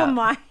for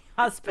my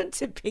husband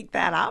to pick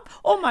that up,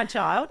 or my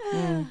child.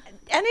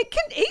 And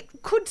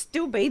it could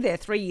still be there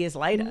 3 years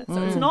later.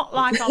 So it's not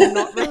like I'm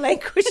not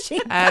relinquishing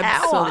power.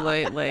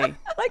 Absolutely.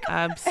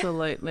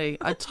 Absolutely.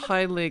 I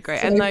totally agree.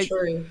 So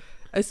true.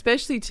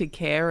 Especially to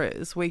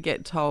carers, we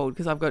get told,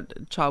 because I've got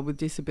a child with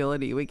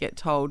disability, we get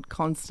told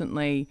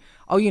constantly,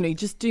 oh, you know,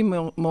 just do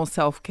more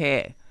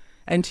self-care.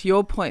 And to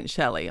your point,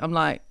 Shelley, I'm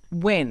like,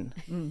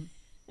 when?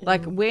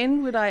 Like,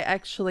 when would I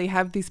actually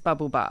have this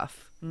bubble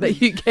bath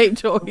that you keep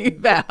talking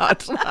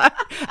about?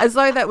 As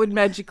though that would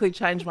magically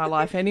change my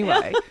life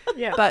anyway.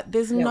 But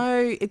there's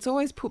it's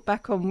always put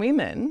back on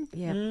women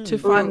to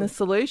find the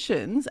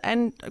solutions.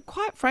 And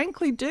quite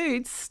frankly,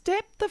 dudes,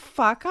 step the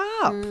fuck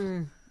up.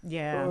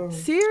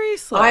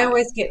 Seriously. I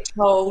always get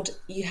told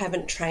you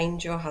haven't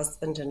trained your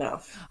husband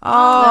enough.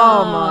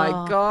 Oh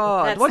my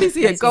God. What is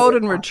he, a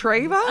golden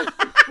retriever?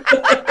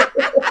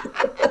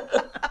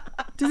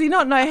 Does he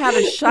not know how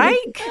to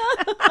shake?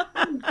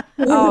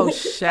 Oh,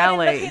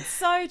 Shelley. It's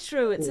so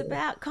true. It's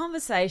about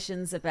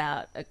conversations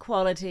about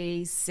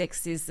equality,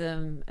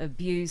 sexism,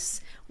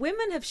 abuse.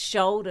 Women have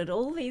shouldered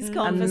all these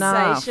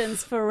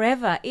conversations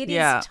forever. It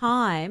is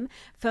time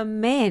for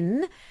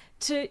men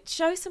to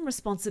show some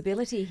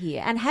responsibility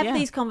here and have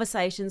these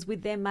conversations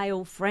with their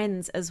male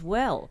friends as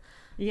well.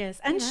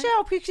 Yes, and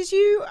Shell, because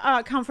you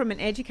come from an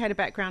educator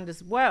background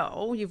as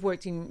well,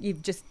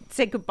 you've just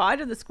said goodbye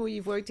to the school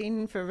you've worked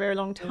in for a very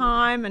long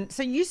time, and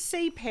so you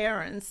see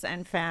parents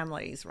and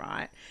families,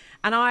 right?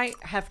 And I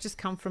have just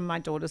come from my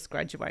daughter's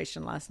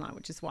graduation last night,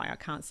 which is why I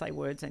can't say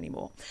words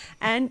anymore.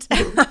 And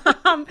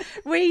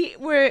we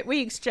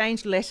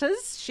exchanged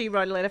letters. She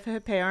wrote a letter for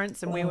her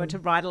parents, and we were to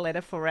write a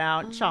letter for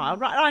our child.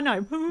 Right? I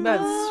know.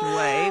 That's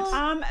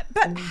sweet.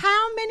 But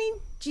how many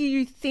do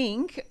you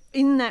think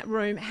in that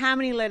room? How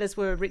many letters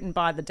were written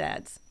by the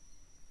dads?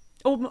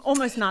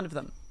 Almost none of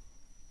them.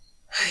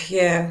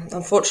 Yeah,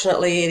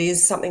 unfortunately, it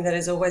is something that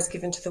is always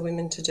given to the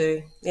women to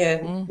do.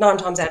 Yeah, 9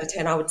 times out of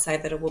 10, I would say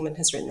that a woman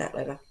has written that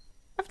letter.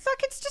 It's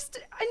like, it's just,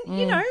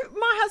 you know,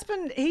 my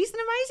husband, he's an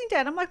amazing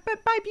dad. I'm like,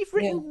 but babe, you've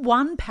written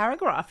one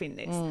paragraph in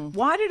this.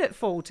 Why did it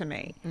fall to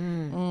me?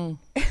 I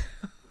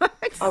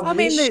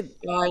wish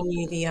I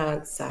knew the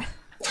answer.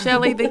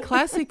 Shelley, the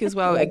classic as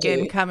well,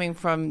 again, coming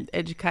from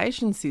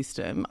education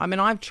system. I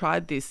mean, I've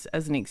tried this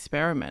as an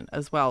experiment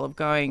as well of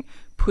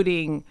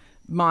putting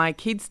my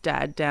kid's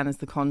dad down as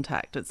the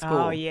contact at school.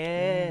 Oh,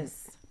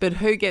 yes. But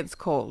who gets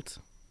called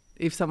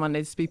if someone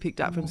needs to be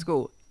picked up from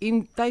school?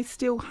 They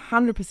still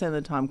 100% of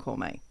the time call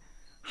me.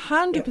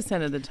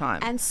 100% of the time.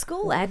 And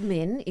school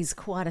admin is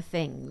quite a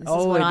thing. This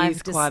is what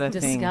I've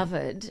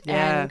discovered.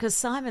 Yeah. And because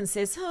Simon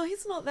says, oh,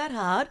 it's not that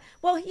hard.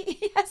 Well,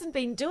 he hasn't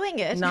been doing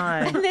it. No.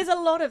 And there's a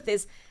lot of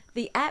this,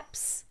 the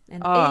apps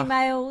and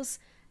emails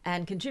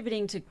and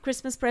contributing to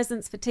Christmas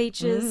presents for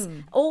teachers,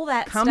 all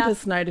that Compass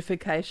stuff.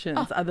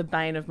 notifications are the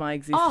bane of my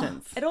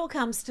existence. It all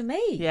comes to me.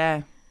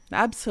 Yeah.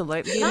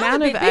 Absolutely. The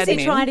I'm a bit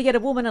busy trying to get a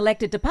woman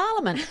elected to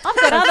Parliament. I've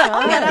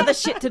got other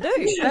shit to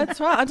do. That's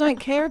right. I don't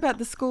care about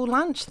the school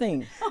lunch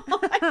thing.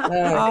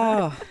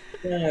 Yeah.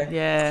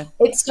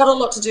 It's got a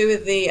lot to do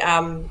with the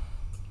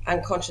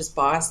unconscious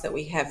bias that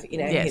we have, you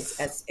know,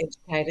 as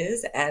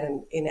educators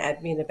and in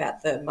admin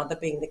about the mother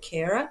being the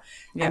carer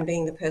and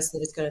being the person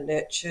that is going to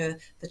nurture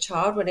the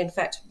child, when in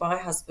fact my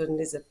husband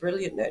is a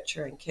brilliant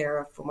nurturer and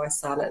carer for my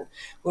son and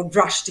would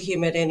rush to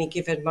him at any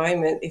given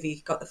moment if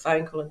he got the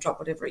phone call and drop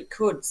whatever he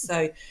could.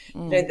 So,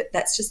 you know,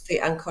 that's just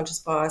the unconscious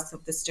bias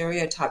of the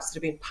stereotypes that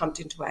have been pumped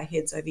into our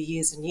heads over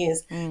years and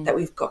years that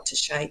we've got to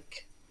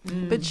shake.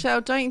 But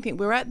Shell, don't you think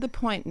we're at the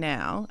point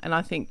now, and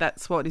I think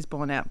that's what is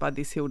borne out by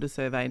this Hilda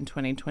survey in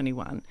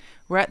 2021,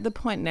 we're at the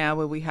point now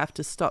where we have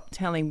to stop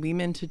telling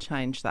women to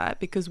change that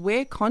because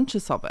we're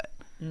conscious of it.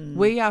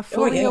 We are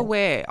fully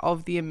aware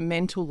of the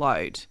mental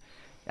load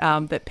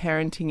that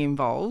parenting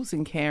involves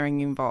and caring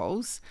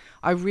involves.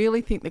 I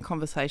really think the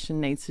conversation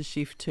needs to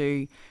shift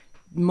to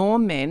more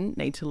men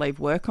need to leave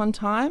work on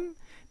time.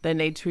 They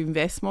need to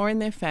invest more in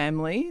their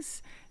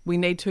families. We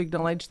need to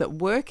acknowledge that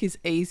work is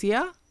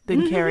easier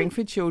than caring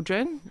for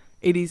children.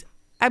 It is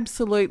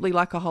absolutely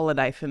like a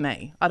holiday for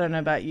me. I don't know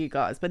about you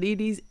guys, but it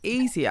is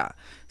easier.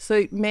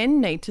 So men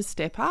need to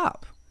step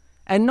up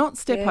and not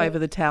step over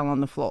the towel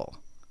on the floor.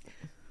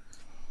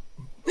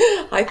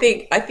 I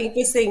think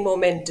we're seeing more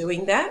men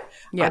doing that.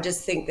 Yeah. I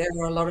just think there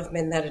are a lot of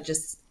men that are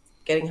just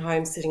getting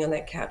home, sitting on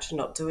that couch and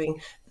not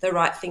doing the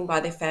right thing by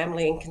their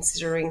family and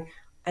considering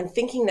and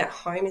thinking that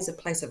home is a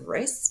place of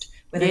rest,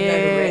 where they go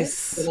to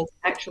rest. When in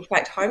actual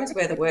fact, home is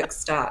where the work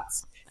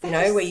starts.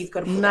 Where you've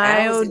got to put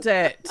Nailed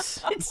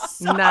it.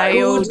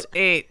 Nailed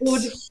it.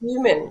 Good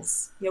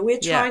humans. We're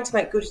trying to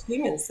make good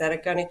humans that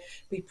are going to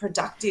be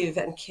productive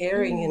and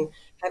caring and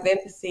have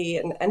empathy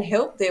and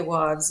help their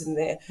wives and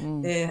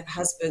their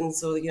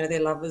husbands or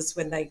their lovers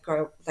when they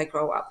grow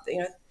up.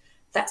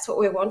 That's what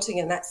we're wanting,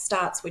 and that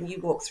starts when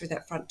you walk through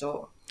that front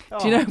door.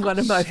 Do you know one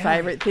of my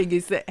favourite things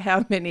is that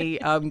how many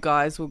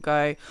guys will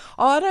go,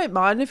 "Oh, I don't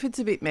mind if it's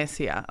a bit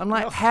messier." I'm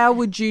like, how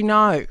would you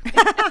know?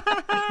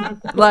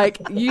 Like,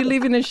 you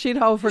live in a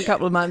shithole for a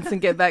couple of months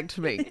and get back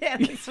to me. Yeah,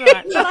 that's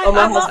right.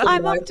 But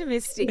I'm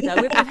optimistic though.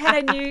 We've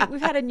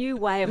had a new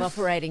way of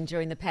operating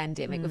during the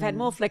pandemic. We've had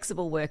more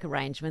flexible work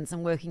arrangements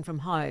and working from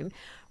home.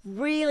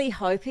 Really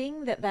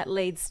hoping that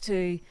leads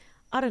to,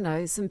 I don't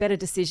know, some better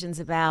decisions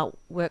about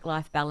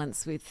work-life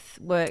balance with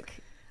work.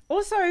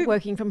 Also,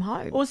 working from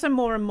home. Also,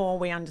 more and more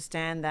we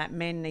understand that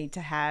men need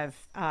to have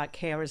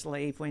carers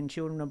leave when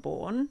children are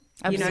born.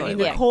 Absolutely. In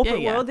the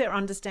corporate world, they're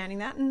understanding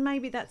that, and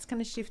maybe that's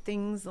going to shift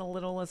things a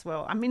little as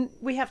well. I mean,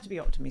 we have to be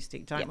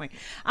optimistic, don't we?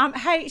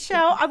 Hey,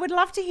 Shell, I would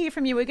love to hear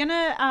from you. We're going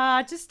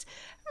to just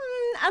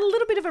a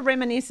little bit of a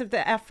reminisce of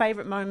our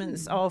favourite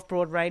moments of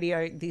Broad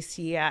Radio this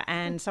year,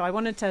 and so I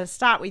wanted to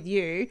start with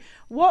you.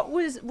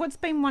 What's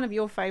been one of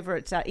your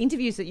favourite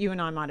interviews that you and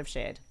I might have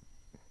shared?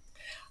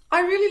 I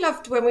really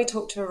loved when we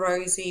talked to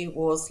Rosie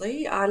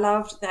Worsley. I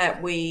loved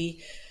that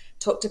we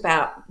talked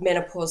about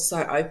menopause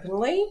so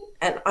openly.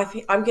 And I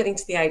think I'm getting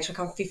to the age, like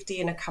I'm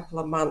 50 in a couple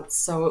of months.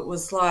 So it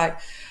was like,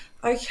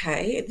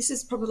 okay, this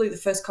is probably the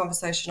first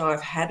conversation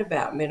I've had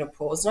about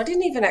menopause. And I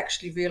didn't even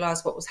actually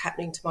realise what was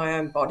happening to my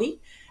own body.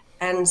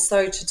 And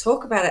so to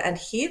talk about it and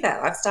hear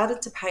that, I've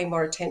started to pay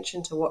more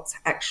attention to what's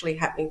actually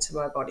happening to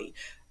my body.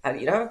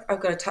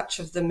 I've got a touch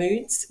of the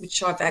moods,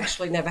 which I've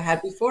actually never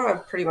had before.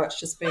 I've pretty much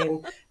just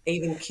been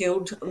even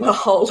killed my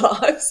whole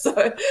life.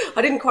 So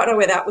I didn't quite know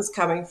where that was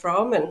coming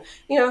from. And,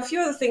 a few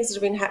other things that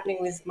have been happening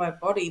with my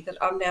body that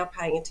I'm now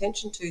paying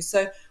attention to.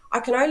 So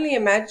I can only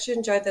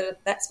imagine, Jo, that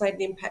that's made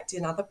an impact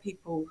in other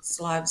people's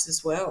lives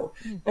as well.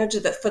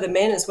 That for the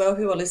men as well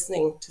who are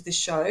listening to this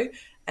show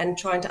and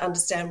trying to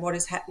understand what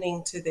is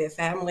happening to their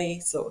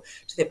families or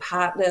to their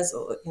partners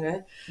or,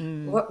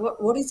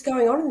 what is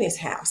going on in this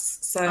house.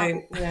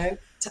 So,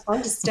 to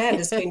understand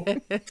has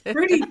been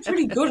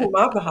pretty good on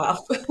my behalf.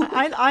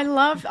 I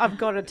love I've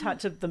got a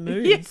touch of the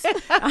moods.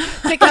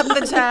 Pick up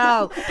the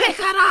towel. Pick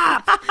it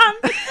up.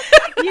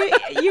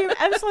 You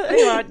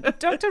absolutely right.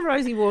 Dr.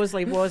 Rosie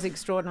Worsley was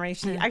extraordinary.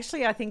 She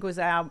actually, I think, was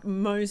our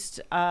most,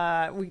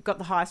 we got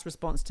the highest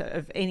response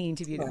of any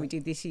interview that we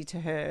did this year to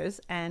hers.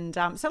 And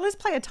so let's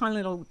play a tiny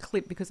little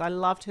clip because I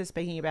loved her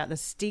speaking about the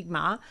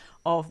stigma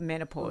of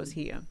menopause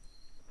here.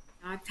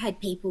 I've had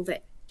people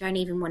that don't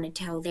even want to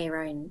tell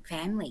their own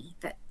family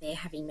that they're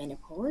having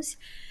menopause.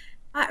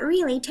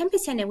 Really,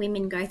 10% of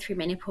women go through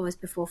menopause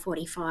before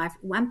 45,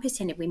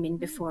 1% of women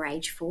before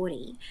age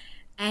 40.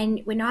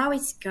 And when I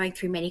was going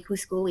through medical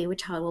school, we were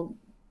told,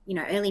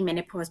 well, early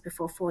menopause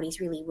before 40 is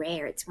really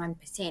rare, it's 1%.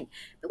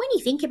 But when you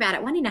think about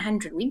it, 1 in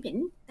 100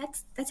 women,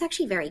 that's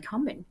actually very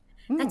common.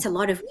 That's a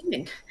lot of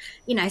women,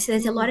 so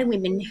there's a lot of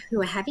women who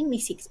are having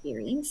this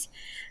experience.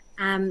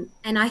 And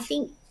I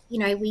think,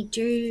 we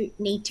do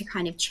need to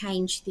kind of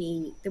change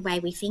the way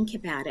we think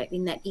about it,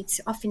 in that it's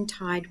often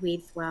tied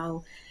with,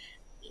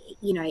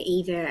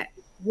 either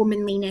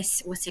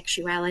womanliness or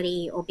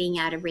sexuality or being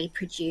able to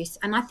reproduce.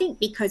 And I think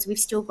because we've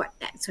still got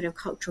that sort of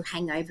cultural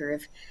hangover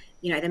of,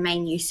 the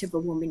main use of a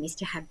woman is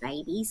to have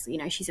babies,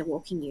 she's a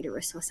walking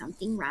uterus or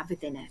something rather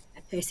than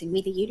a person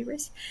with a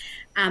uterus.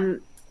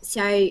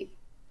 So,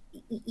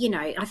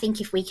 I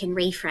think if we can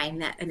reframe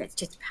that and it's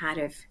just part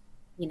of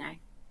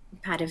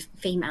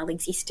female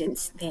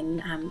existence, then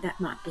that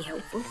might be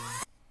helpful.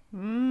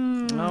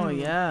 Oh,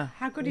 yeah.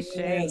 How good is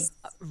she? I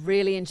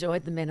really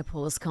enjoyed the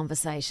menopause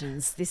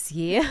conversations this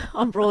year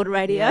on Broad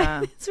Radio. Yeah.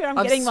 That's where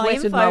I've getting my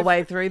sweated info. my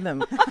way through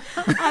them.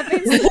 I've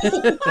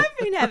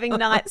been having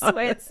night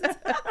sweats.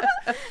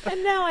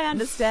 And now I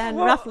understand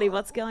roughly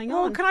what's going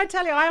on. Well, can I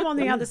tell you, I am on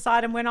the other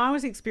side, and when I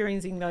was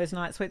experiencing those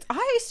night sweats,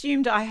 I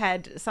assumed I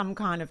had some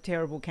kind of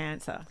terrible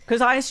cancer because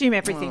I assume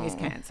everything is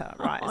cancer,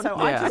 right? So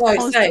I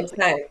just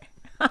Same.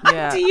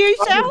 Yeah. Do you,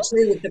 Shell?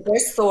 With the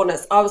breast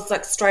soreness, I was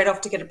like straight off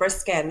to get a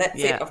breast scan. That's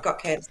it. I've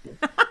got cancer.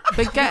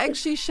 But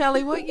actually,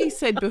 Shelley, what you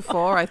said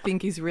before I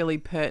think is really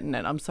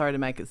pertinent. I'm sorry to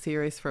make it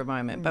serious for a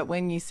moment, but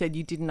when you said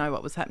you didn't know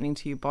what was happening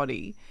to your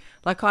body,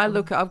 like I've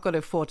got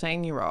a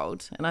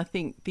 14-year-old, and I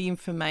think the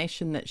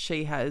information that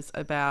she has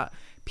about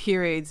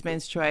periods,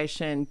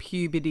 menstruation,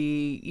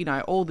 puberty, you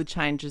know, all the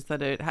changes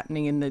that are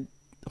happening in the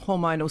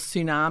hormonal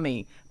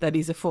tsunami that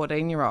is a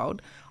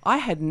 14-year-old. I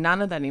had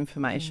none of that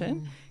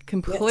information,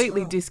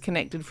 completely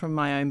disconnected from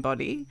my own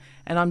body,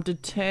 and I'm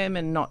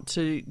determined not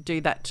to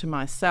do that to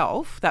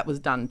myself. That was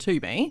done to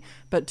me,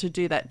 but to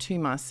do that to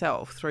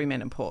myself through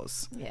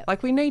menopause. Yep.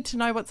 Like, we need to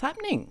know what's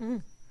happening.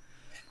 Mm.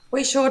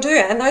 We sure do.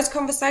 And those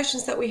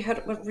conversations that we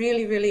had were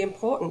really, really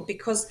important,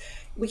 because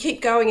we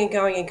keep going and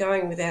going and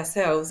going with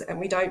ourselves, and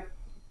we don't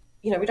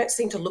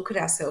seem to look at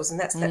ourselves. And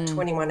that's that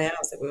 21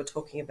 hours that we were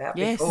talking about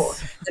before,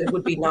 that it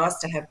would be nice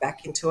to have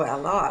back into our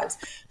lives.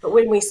 But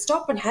when we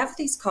stop and have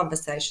these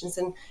conversations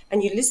and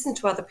you listen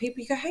to other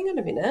people, you go, hang on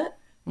a minute,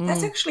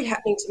 that's actually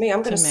happening to me.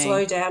 I'm going to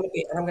slow down a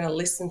bit and I'm going to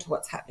listen to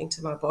what's happening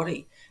to my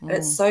body. And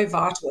it's so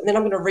vital. And then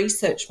I'm going to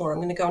research more. I'm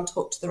going to go and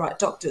talk to the right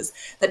doctors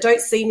that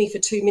don't see me for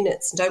 2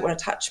 minutes and don't want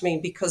to touch me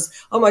because,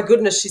 oh my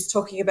goodness, she's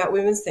talking about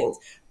women's things,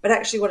 but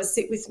actually want to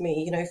sit with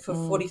me, you know, for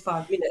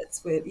 45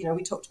 minutes where, you know,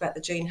 we talked about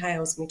the Jean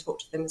Hales and we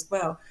talked to them as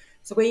well.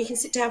 So where you can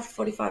sit down for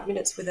 45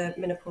 minutes with a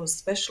menopause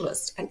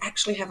specialist and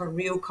actually have a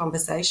real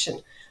conversation,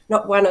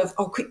 not one of,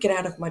 oh, quick, get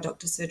out of my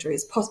doctor's surgery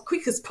as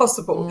quick as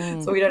possible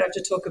so we don't have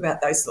to talk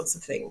about those sorts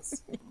of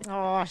things.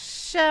 Oh,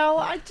 Shell,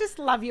 I just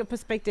love your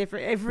perspective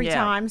every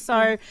time.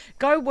 So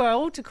go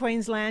well to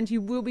Queensland. You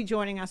will be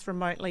joining us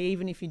remotely,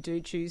 even if you do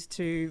choose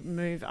to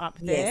move up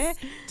there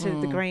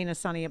to the greener,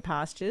 sunnier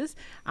pastures.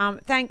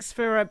 Thanks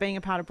for being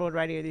a part of Broad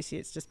Radio this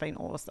year. It's just been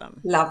awesome.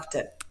 Loved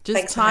it.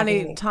 Just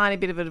tiny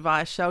bit of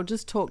advice, Shell.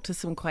 Just talk to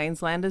some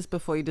Queenslanders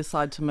before you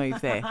decide to move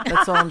there.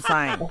 That's all I'm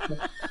saying.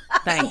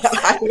 Thanks.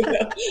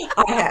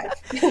 I have,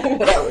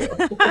 but I will.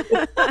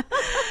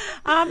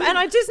 And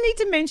I just need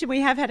to mention,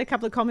 we have had a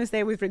couple of comments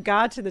there with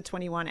regard to the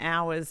 21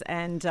 hours,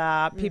 and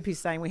Pip is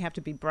saying we have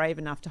to be brave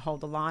enough to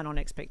hold the line on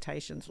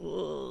expectations.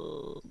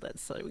 Ooh,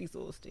 that's so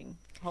exhausting,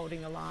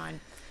 holding a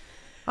line.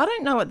 I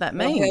don't know what that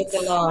means.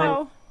 The line.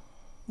 Well,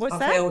 what's I've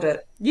that? held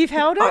it. You've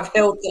held it? I've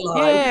held the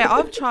line. Yeah,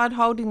 I've tried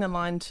holding the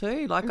line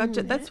too. Like,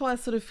 that's why I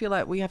sort of feel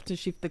like we have to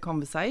shift the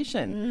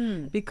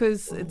conversation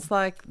because it's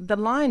like the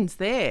line's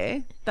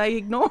there, they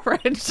ignore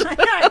it.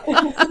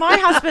 My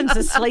husband's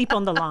asleep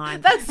on the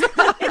line. That's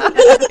right.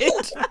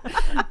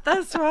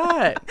 That's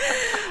right.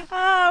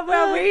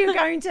 Well, we're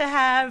going to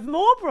have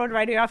more Broad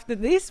Radio after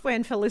this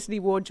when Felicity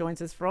Ward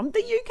joins us from the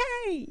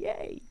UK.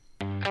 Yay.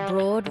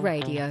 Broad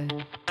Radio.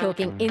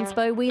 Talking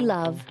inspo we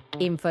love,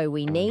 info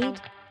we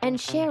need, and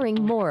sharing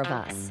more of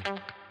us.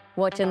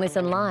 Watch and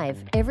listen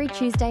live every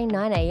Tuesday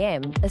 9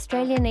 a.m.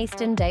 Australian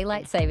Eastern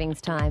Daylight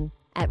Savings Time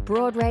at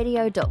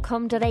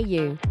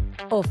broadradio.com.au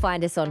or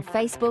find us on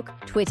Facebook,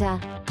 Twitter,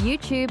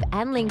 YouTube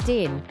and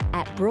LinkedIn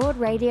at Broad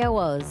Radio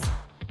Oz.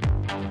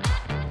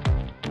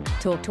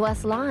 Talk to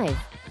us live.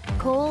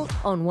 Call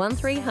on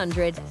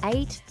 1300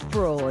 8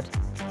 Broad.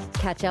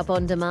 Catch up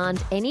on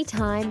demand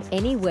anytime,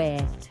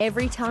 anywhere,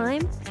 every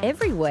time,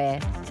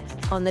 everywhere.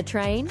 On the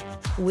train,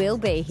 we'll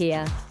be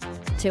here.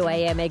 2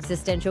 a.m.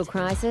 existential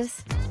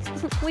crisis?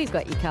 We've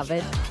got you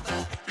covered.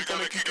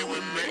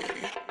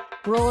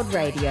 Broad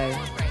Radio.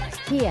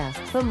 Here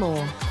for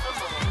more.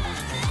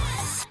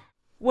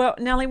 Well,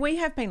 Nellie, we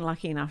have been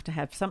lucky enough to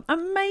have some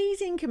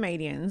amazing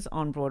comedians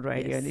on Broad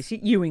Radio this year,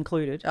 you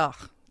included. Oh,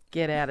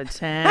 get out of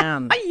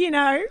town. You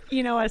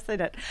know I said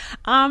it.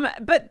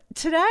 But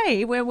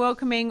today we're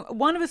welcoming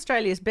one of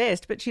Australia's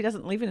best, but she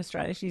doesn't live in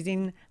Australia. She's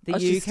in the UK.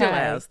 She's still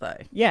ours, though.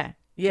 Yeah.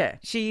 Yeah.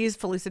 She is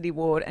Felicity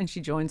Ward, and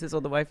she joins us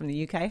all the way from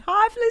the UK.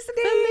 Hi,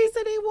 Felicity.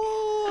 Felicity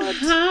Ward.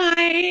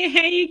 Hi,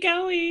 how you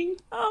going?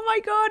 Oh, my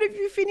God. Have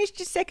you finished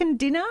your second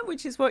dinner,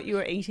 which is what you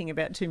were eating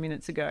about 2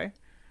 minutes ago?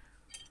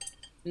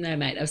 No,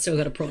 mate, I've still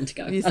got a prawn to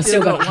go. You've I've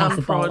still got one half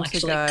a prawn bowl, to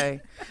actually. go.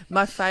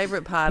 My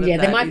favourite part of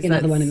that there might be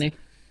another one in there.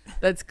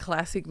 That's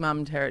classic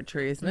mum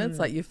territory, isn't it? It's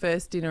like your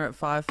first dinner at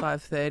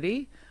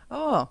 5:30.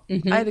 Oh,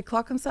 8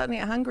 o'clock, I'm starting to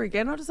get hungry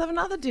again. I'll just have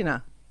another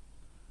dinner.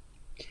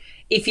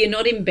 If you're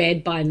not in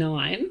bed by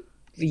 9,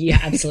 you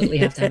absolutely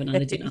have to have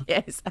another dinner.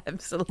 Yes,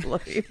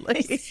 absolutely.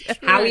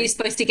 How are you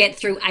supposed to get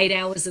through 8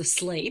 hours of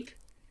sleep?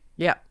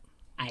 Yep.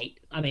 8.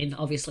 I mean,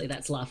 obviously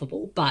that's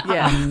laughable, but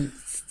Yeah.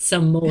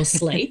 some more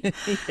sleep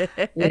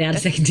without a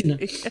second dinner.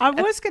 I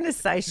was going to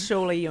say,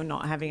 surely you're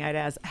not having 8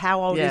 hours.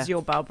 How old is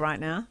your bub right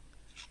now?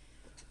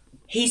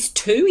 He's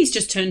 2. He's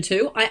just turned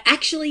 2. I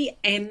actually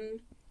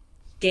am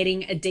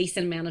getting a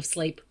decent amount of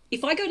sleep.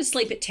 If I go to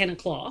sleep at 10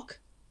 o'clock,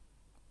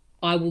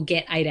 I will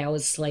get 8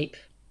 hours sleep,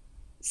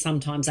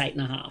 sometimes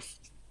 8.5.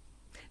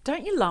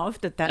 Don't you love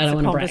that that's I don't a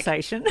wanna brag.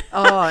 conversation?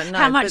 Oh, no.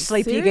 How much but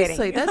sleep are you getting?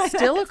 seriously, that's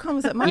still a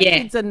conversation. My Yeah.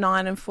 kids are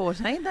 9 and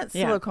 14. That's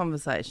still Yeah. a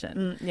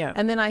conversation. yeah.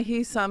 And then I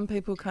hear some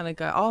people kind of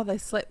go, oh, they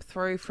slept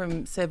through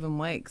from 7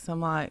 weeks. I'm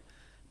like,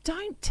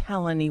 don't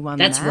tell anyone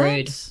That's that.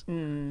 rude.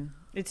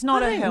 It's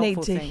not I a don't helpful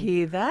need to thing.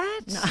 hear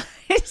that. No,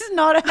 it's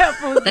not a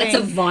helpful That's thing. a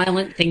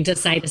violent thing to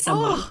say to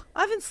someone. Oh,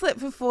 I haven't slept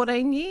for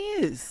 14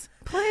 years.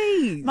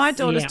 Please. My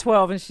daughter's Yeah.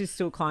 12 and she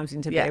still climbs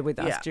into Yeah, bed with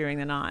us yeah. during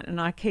the night. And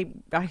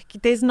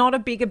there's not a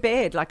bigger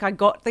bed. Like I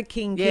got the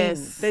king,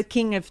 Yes. the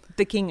king of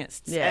the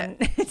kingists. Yeah. And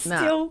it's No.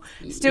 still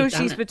You've done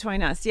she's it.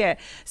 between us. Yeah.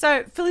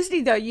 So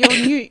Felicity, though,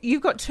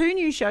 you've got 2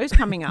 new shows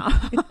coming up.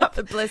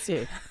 Bless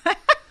you.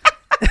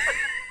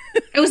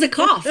 It was a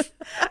cough.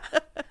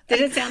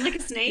 Did it sound like a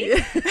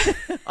sneeze?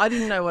 I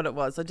didn't know what it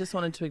was. I just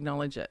wanted to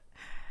acknowledge it.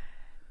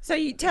 So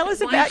you tell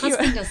us My about your...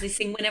 husband does this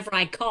thing whenever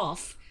I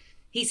cough.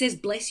 He says,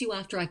 bless you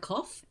after I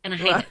cough, and I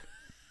hate it.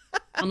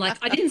 I'm like,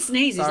 I didn't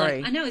sneeze. He's Sorry.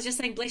 like, I know, I was just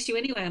saying bless you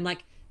anyway. I'm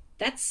like,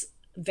 that's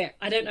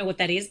I don't know what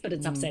that is, but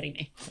it's upsetting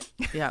me.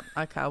 Yeah,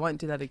 okay, I won't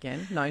do that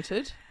again.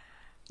 Noted.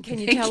 Can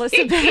you tell us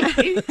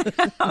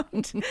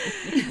about...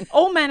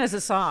 All manners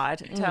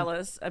aside, tell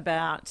us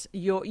about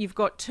you've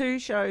got 2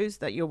 shows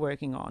that you're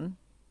working on.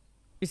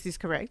 Is this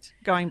correct?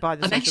 Going by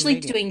the I'm social actually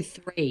media. doing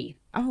 3.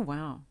 Oh,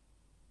 wow.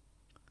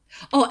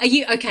 Oh, are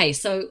you okay?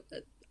 So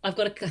I've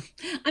got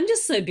I'm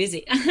just so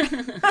busy. No,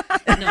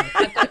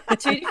 I've got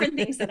 2 different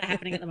things that are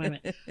happening at the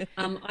moment.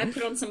 I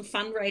put on some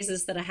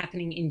fundraisers that are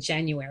happening in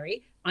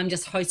January. I'm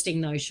just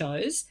hosting those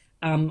shows.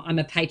 I'm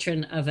a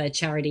patron of a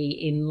charity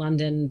in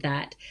London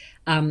that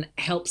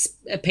helps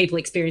people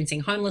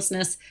experiencing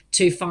homelessness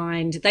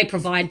they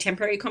provide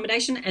temporary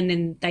accommodation, and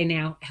then they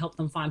now help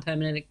them find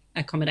permanent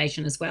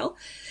accommodation as well.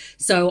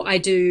 So I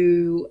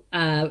do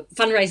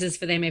fundraisers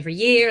for them every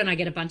year, and I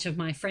get a bunch of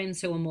my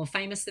friends who are more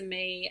famous than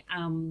me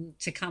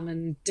to come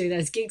and do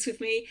those gigs with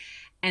me.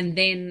 And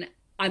then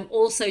I'm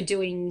also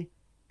doing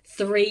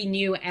 3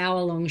 new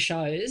hour-long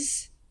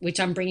shows, which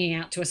I'm bringing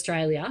out to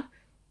Australia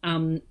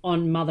on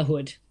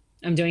motherhood.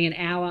 I'm doing an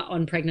hour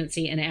on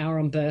pregnancy, an hour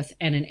on birth,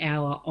 and an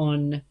hour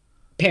on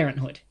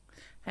parenthood.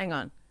 Hang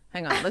on.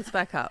 Let's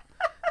back up.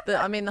 The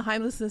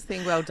homelessness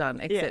thing, well done,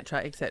 etc.,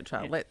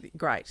 etc.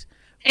 Great.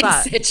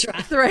 But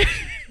Etc. three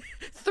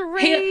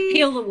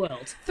Heal the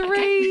world.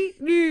 3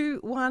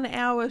 new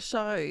 1-hour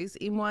shows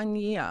in 1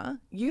 year.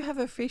 You have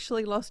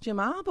officially lost your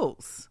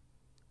marbles.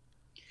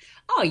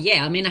 Oh,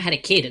 yeah. I mean, I had a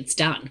kid. It's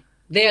done.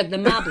 The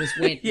marbles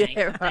went, mate.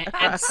 Yeah, right, They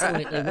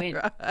absolutely went.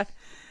 right.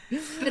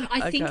 But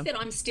I think Okay. that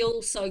I'm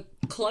still so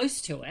close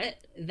to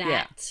it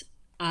that,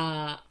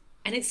 and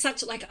it's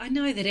such like, I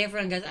know that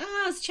everyone goes,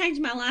 it's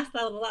changed my life,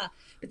 blah, blah, blah.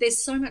 But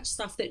there's so much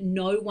stuff that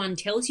no one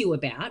tells you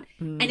about.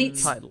 And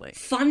it's totally.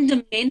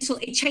 fundamental.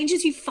 It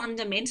changes you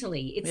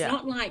fundamentally. It's Yeah.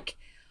 not like,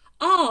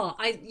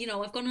 I've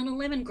gone on a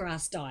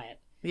lemongrass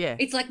diet. Yeah.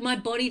 It's like my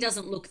body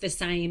doesn't look the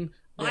same.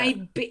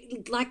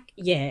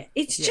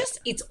 It's just,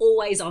 it's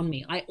always on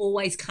me. I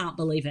always can't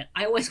believe it.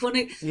 I always want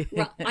to,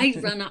 I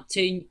run up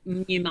to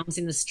new mums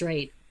in the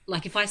street.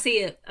 Like if I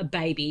see a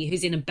baby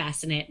who's in a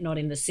bassinet, not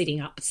in the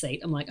sitting up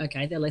seat, I'm like,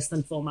 okay, they're less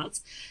than 4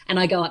 months. And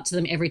I go up to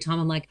them every time.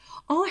 I'm like,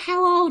 oh,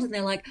 how old? And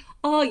they're like,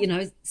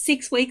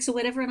 6 weeks or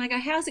whatever. And I go,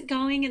 how's it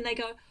going? And they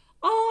go,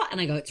 and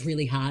I go, it's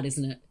really hard,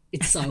 isn't it?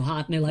 It's so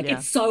hard. And they're like,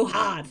 it's so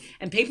hard.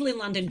 And people in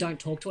London don't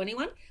talk to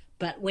anyone.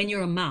 But when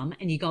you're a mum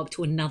and you go up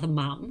to another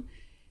mum,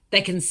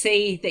 they can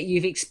see that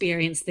you've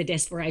experienced the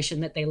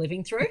desperation that they're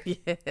living through.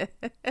 Yeah.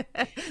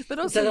 But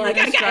also, So they're like,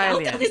 you're okay, I'll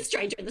Australian. tell this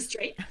stranger in the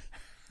street.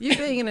 You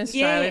being an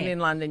Australian Yeah. in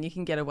London, you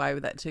can get away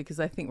with that too because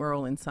they think we're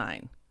all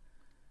insane.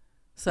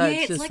 So Yeah,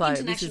 it's it's just like like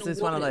this international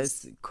is one of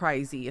waters. those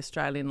crazy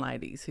Australian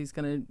ladies who's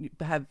going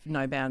to have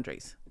no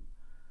boundaries.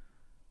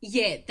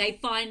 Yeah, they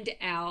find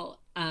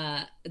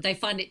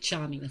it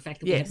charming, the fact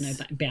that we have no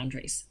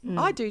boundaries.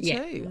 I do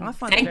Yeah. too. I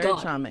find Thank it very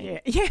God. charming.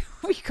 Yeah,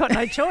 we've got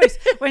no choice.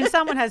 When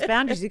someone has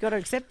boundaries, you've got to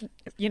accept,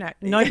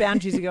 no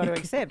boundaries you've got to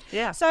accept.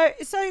 Yeah. So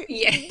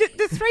Yeah.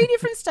 the 3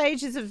 different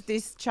stages of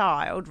this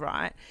child,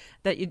 right,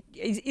 that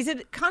is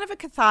it kind of a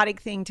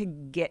cathartic thing to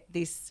get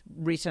this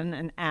written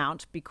and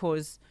out?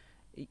 Because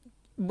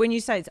when you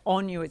say it's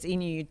on you, it's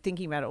in you, you're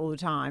thinking about it all the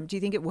time. Do you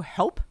think it will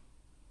help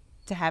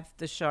to have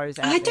the shows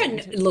out I there?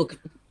 don't look,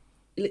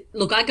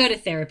 I go to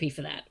therapy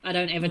for that. I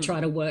don't ever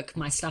try to work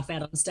my stuff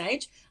out on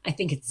stage. I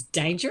think it's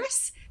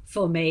dangerous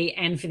for me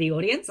and for the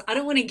audience. I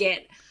don't want to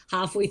get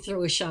halfway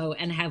through a show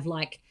and have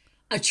like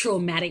a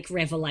traumatic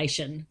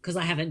revelation because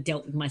I haven't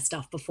dealt with my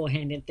stuff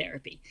beforehand in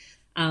therapy.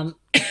 I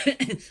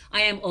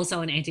am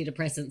also on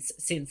antidepressants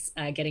since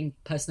getting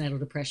postnatal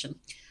depression.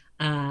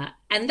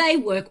 And they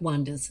work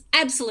wonders,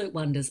 absolute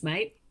wonders,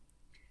 mate.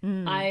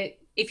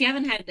 If you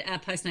haven't had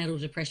postnatal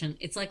depression,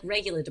 it's like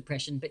regular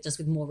depression, but just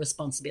with more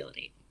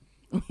responsibility.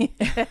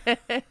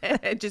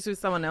 Just with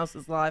someone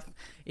else's life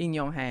in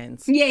your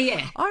hands.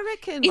 Yeah. I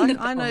reckon, In like,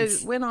 the I know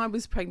bonds. when I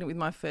was pregnant with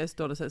my first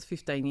daughter, so it's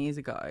 15 years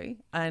ago,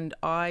 and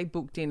I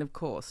booked in, of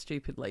course,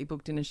 stupidly,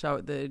 booked in a show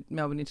at the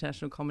Melbourne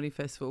International Comedy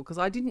Festival because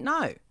I didn't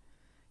know.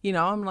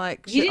 I'm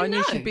like, You didn't I knew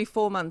know? she'd be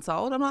 4 months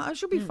old. I'm like, I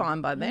should be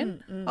fine by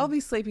then. I'll be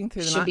sleeping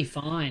through the night. Should be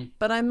fine.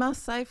 But I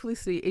must say,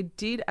 Felicity, it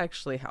did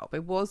actually help.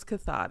 It was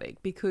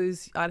cathartic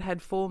because I'd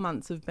had 4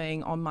 months of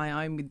being on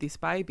my own with this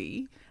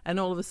baby, and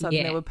all of a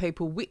sudden there were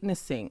people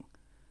witnessing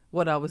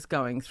what I was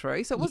going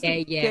through. So it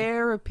wasn't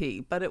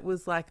therapy, but it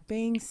was like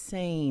being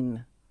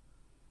seen.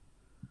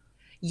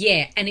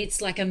 Yeah, and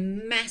it's like a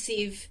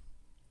massive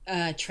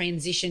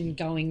transition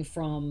going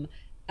from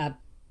a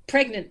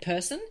pregnant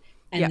person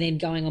and then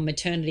going on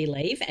maternity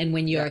leave. And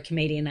when you're a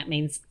comedian, that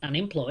means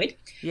unemployed.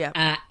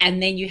 Yeah.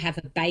 And then you have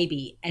a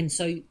baby. And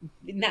so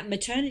in that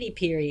maternity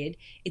period,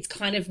 it's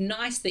kind of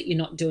nice that you're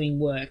not doing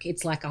work.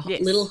 It's like a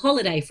little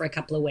holiday for a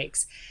couple of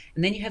weeks.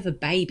 And then you have a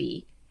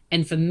baby.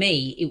 And for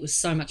me, it was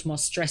so much more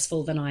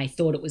stressful than I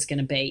thought it was going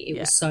to be. It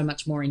was so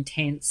much more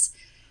intense.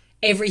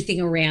 Everything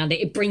around it.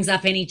 It brings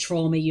up any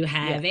trauma you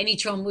have, any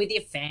trauma with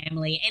your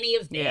family, any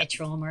of their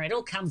trauma. It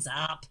all comes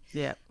up.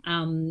 Yeah.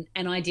 And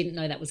I didn't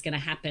know that was going to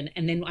happen.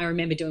 And then I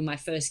remember doing my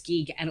first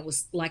gig and it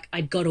was like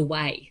I got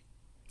away.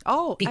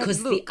 Oh,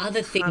 because the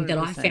other thing 100%. That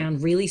I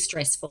found really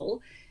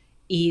stressful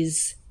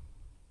is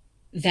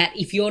that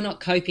if you're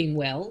not coping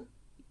well,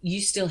 you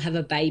still have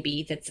a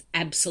baby that's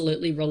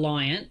absolutely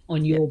reliant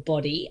on your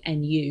body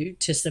and you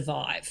to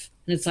survive.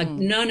 And it's like,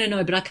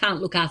 no, but I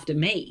can't look after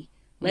me,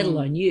 let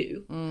alone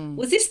you.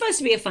 Was this supposed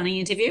to be a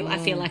funny interview? I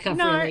feel like I've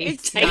really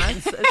it's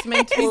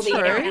meant to be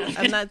true,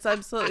 and that's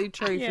absolutely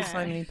true for so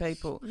many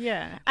people.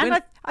 Yeah,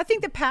 and I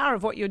think the power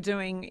of what you're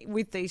doing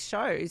with these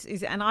shows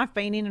is, and I've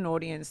been in an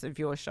audience of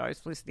your shows,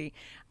 Felicity,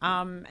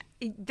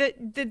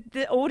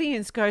 the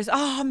audience goes,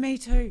 oh, me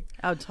too.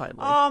 Oh, totally.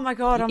 Oh my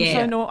God,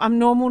 I'm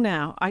normal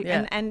now.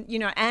 And you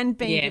know, and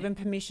being given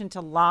permission to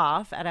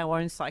laugh at our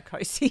own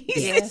psychoses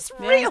is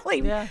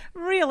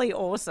really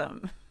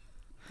awesome.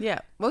 Yeah,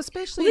 well,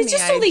 especially there's in the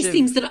just all these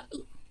things that.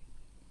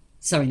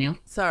 Sorry, Neil.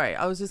 Sorry,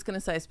 I was just going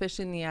to say,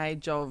 especially in the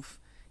age of,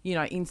 you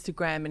know,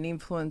 Instagram and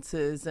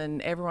influencers,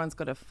 and everyone's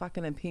got a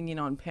fucking opinion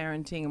on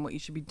parenting and what you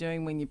should be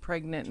doing when you're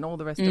pregnant and all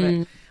the rest of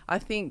it. I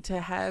think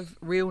to have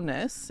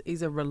realness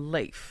is a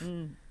relief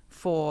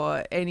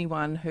for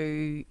anyone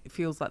who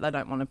feels like they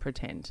don't want to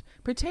pretend.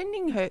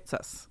 Pretending hurts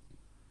us.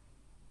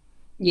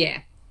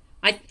 Yeah.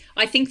 I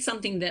think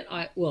something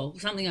I've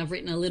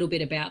written a little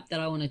bit about that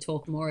I want to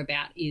talk more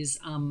about is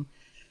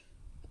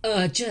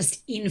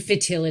just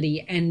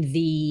infertility and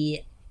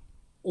the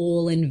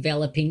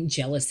all-enveloping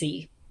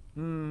jealousy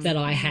that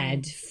I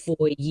had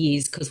for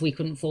years because we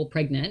couldn't fall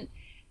pregnant.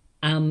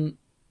 And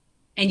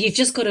you've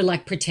just got to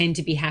like pretend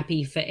to be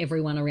happy for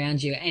everyone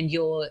around you, and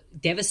you're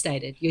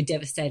devastated. You're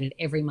devastated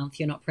every month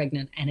you're not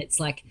pregnant, and it's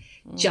like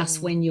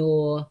just when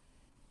you're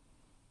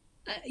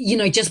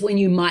just when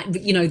you might,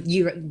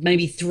 you're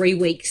maybe 3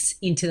 weeks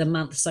into the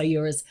month, so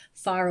you're as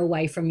far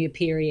away from your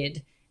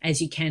period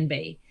as you can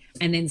be.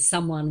 And then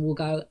someone will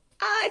go,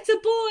 it's a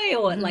boy,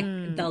 or like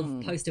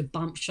they'll post a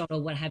bump shot or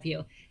what have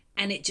you.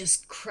 And it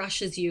just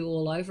crushes you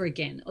all over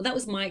again. Well, that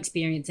was my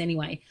experience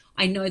anyway.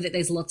 I know that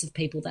there's lots of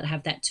people that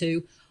have that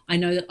too. I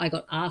know that I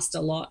got asked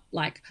a lot,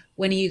 like,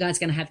 when are you guys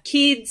going to have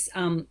kids?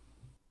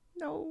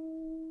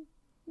 No,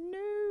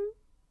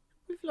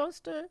 we've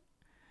lost her.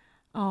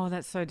 Oh,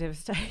 that's so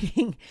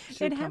devastating.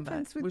 It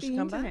happens with the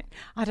internet.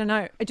 I don't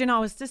know. Do you know, I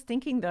was just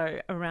thinking,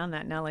 though, around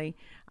that, Nellie,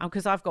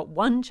 because I've got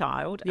one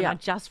child, and I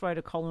just wrote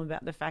a column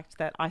about the fact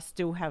that I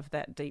still have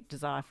that deep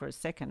desire for a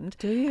second.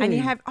 Do you? And you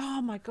have,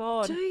 oh, my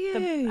God,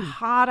 the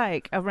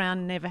heartache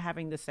around never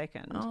having the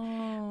second.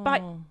 Oh.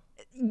 But,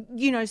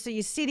 so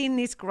you sit in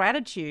this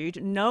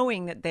gratitude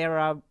knowing that there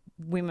are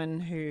women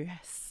who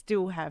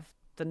still have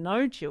the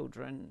no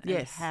children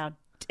and how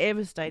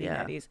devastating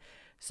that is.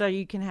 So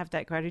you can have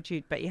that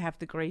gratitude, but you have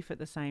the grief at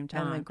the same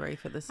time. And the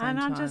grief at the same time.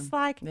 And I'm just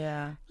like,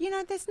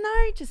 there's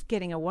no just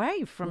getting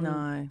away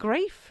from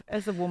grief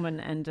as a woman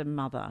and a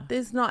mother.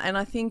 There's not. And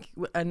I think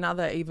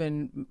another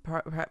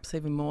perhaps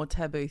even more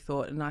taboo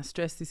thought, and I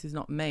stress this is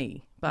not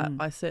me, but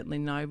I certainly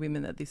know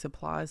women that this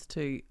applies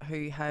to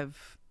who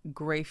have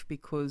grief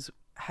because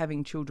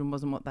having children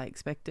wasn't what they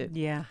expected.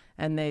 Yeah.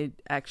 And they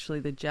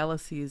actually, the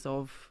jealousy is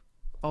of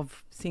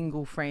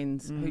single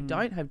friends who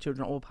don't have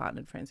children, or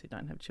partnered friends who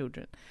don't have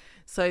children.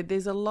 So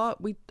there's a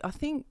lot. I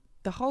think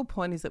the whole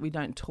point is that we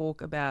don't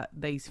talk about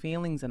these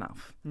feelings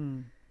enough.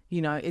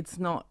 It's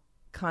not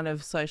kind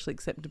of socially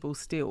acceptable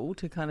still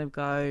to kind of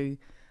go,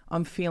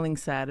 I'm feeling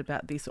sad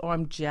about this, or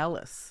I'm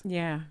jealous.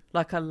 Yeah.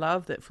 Like, I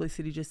love that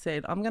Felicity just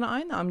said, I'm going to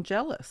own that, I'm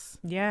jealous.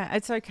 Yeah,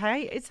 it's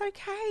okay. It's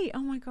okay. Oh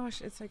my gosh,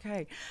 it's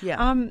okay.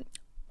 Yeah.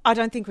 I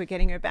don't think we're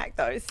getting her back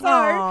though.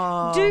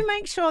 So do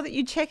make sure that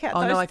you check out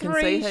those I can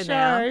 3 see her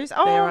shows. Now.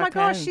 Oh my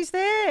gosh, she's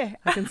there.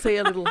 I can see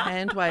a little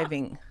hand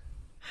waving.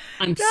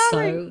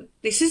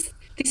 This is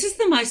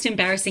the most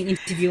embarrassing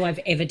interview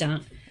I've ever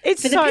done.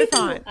 It's so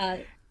fun.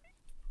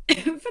 For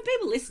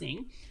people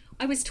listening,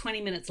 I was 20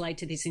 minutes late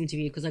to this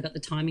interview because I got the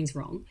timings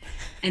wrong.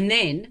 And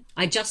then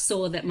I just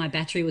saw that my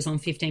battery was on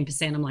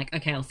 15%. I'm like,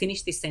 okay, I'll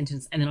finish this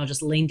sentence and then I'll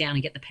just lean down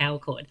and get the power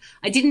cord.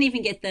 I didn't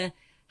even get the,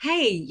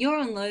 hey, you're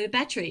on low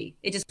battery.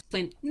 It just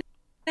went,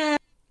 nah.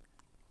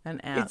 And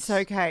out. It's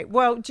okay.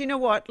 Well, do you know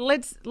what?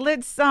 Let's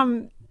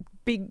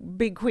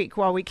be quick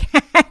while we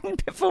can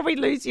before we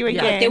lose you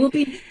again. There will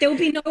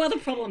be no other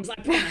problems. I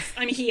promise.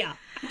 I'm here.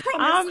 I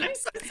promise. I'm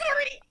so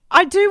sorry.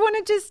 I do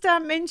want to just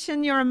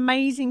mention your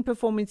amazing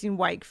performance in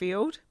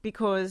Wakefield,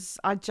 because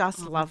I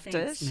just loved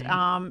it.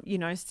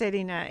 Set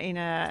in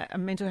a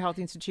mental health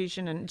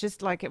institution, and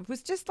just like it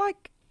was just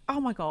like,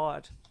 oh my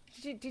God.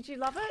 Did you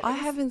love it? I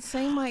haven't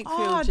seen Wakefield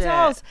Oh, yet.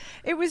 dolls.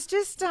 It was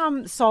just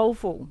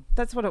soulful.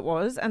 That's what it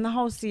was. And the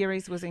whole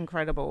series was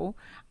incredible.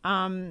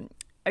 How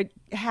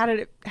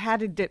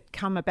did it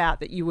come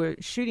about that you were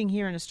shooting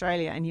here in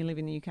Australia and you live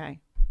in the UK?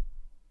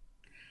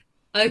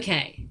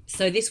 Okay,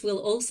 so this will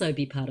also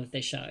be part of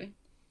the show.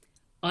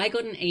 I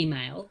got an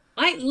email.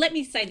 Let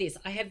me say this.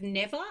 I have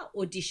never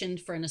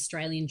auditioned for an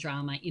Australian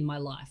drama in my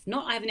life.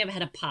 I have never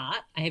had a part.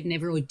 I have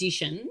never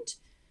auditioned.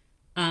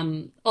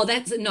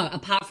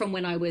 Apart from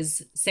when I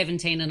was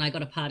 17 and I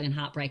got a part in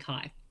Heartbreak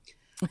High,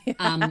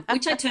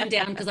 which I turned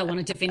down because I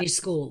wanted to finish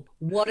school.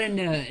 What a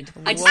nerd.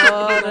 I just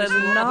thought there'd be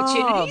more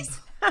opportunities.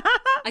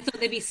 I thought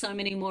there'd be so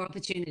many more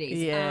opportunities.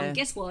 Yeah.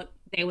 Guess what?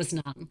 There was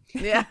none.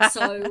 Yeah.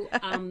 So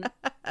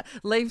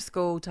leave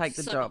school, take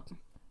the job.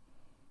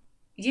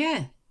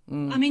 Yeah.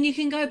 I mean, you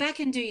can go back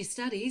and do your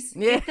studies.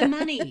 Get the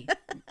money.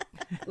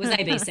 It was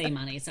ABC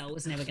money, so it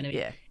was never going to be.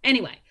 Yeah.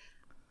 Anyway,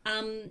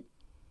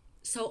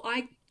 so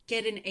I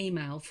get an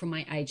email from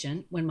my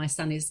agent when my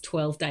son is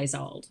 12 days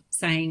old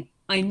saying,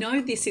 I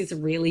know this is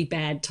really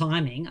bad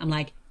timing. I'm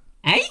like,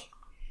 hey?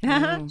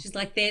 She's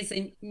like, there's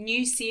a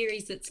new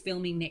series that's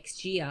filming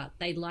next year.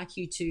 They'd like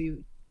you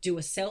to do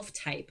a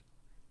self-tape.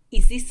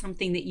 Is this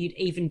something that you'd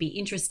even be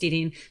interested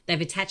in?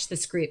 They've attached the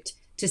script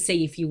to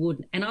see if you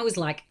would. And I was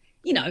like,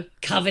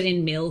 covered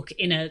in milk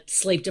in a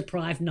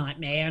sleep-deprived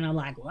nightmare. And I'm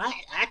like, what?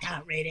 I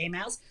can't read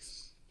emails.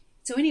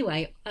 So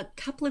anyway, a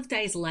couple of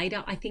days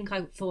later, I think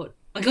I thought,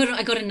 I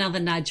got another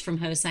nudge from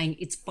her saying,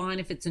 it's fine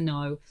if it's a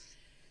no.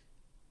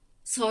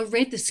 So I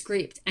read the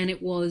script and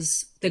it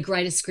was the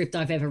greatest script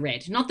I've ever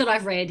read. Not that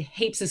I've read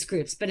heaps of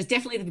scripts, but it's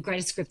definitely the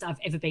greatest script I've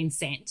ever been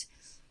sent.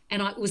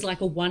 And it was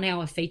like a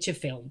 1-hour feature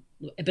film,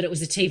 but it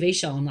was a TV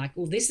show. I'm like,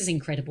 well, this is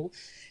incredible.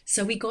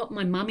 So we got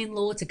my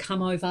mum-in-law to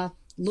come over,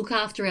 look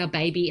after our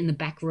baby in the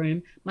back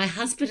room. My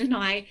husband and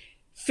I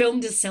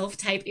filmed a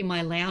self-tape in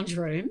my lounge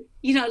room.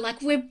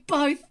 We're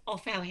both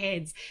off our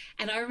heads.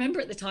 And I remember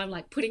at the time,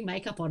 putting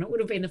makeup on. It would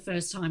have been the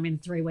first time in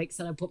 3 weeks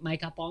that I put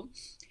makeup on.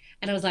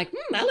 And I was like,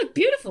 I look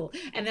beautiful.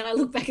 And then I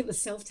look back at the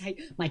self-tape.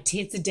 My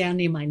tits are down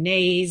near my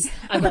knees.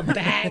 I've got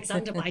bags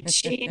under my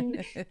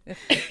chin.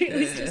 It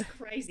was just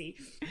crazy.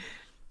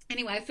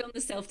 Anyway, I filmed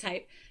the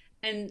self-tape.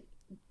 And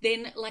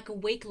then a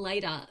week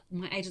later,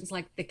 my agent's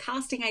like, the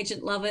casting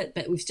agent love it,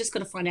 but we've just got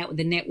to find out with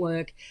the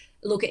network.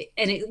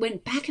 And it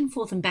went back and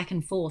forth and back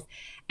and forth.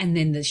 And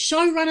then the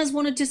showrunners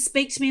wanted to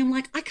speak to me. I'm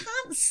like, I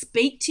can't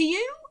speak to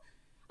you.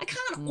 I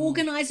can't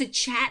organise a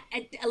chat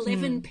at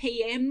 11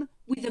 p.m.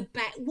 with a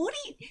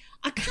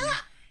I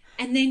can't.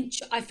 And then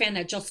I found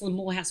out Jocelyn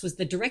Moorhouse was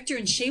the director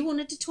and she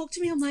wanted to talk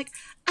to me. I'm like,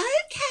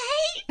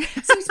 okay.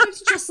 So I spoke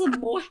to Jocelyn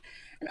Moorhouse.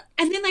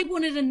 And then they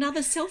wanted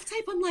another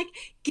self-tape. I'm like,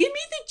 give me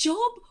the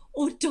job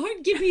or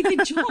don't give me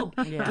the job.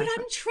 But I'm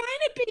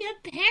trying to be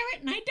a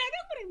parent and I don't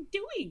know what I'm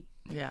doing.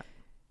 Yeah.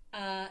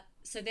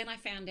 So then I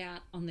found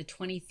out on the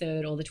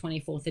 23rd or the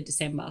 24th of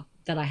December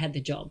that I had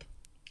the job.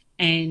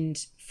 And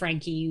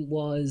Frankie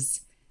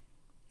was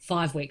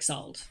 5 weeks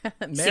old.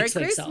 Merry 6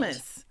 weeks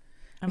Christmas.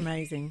 old.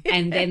 Amazing.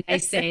 And then they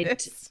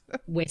said,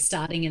 we're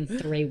starting in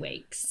 3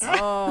 weeks.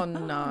 Oh,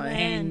 no.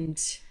 And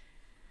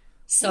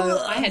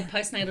so I had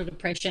postnatal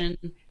depression.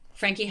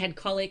 Frankie had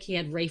colic. He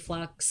had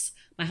reflux.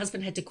 My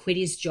husband had to quit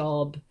his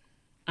job.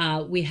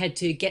 We had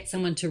to get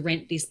someone to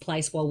rent this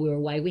place while we were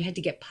away. We had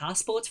to get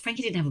passports.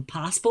 Frankie didn't have a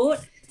passport.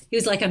 He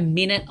was like a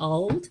minute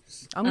old.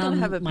 I'm going to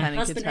have a my panic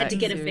husband attack, had to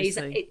get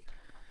seriously. a visa.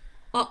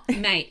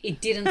 Mate, it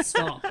didn't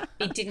stop.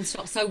 It didn't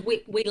stop. So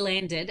we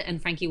landed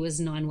and Frankie was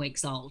 9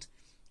 weeks old.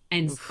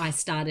 And I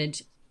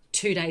started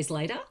 2 days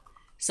later.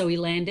 So we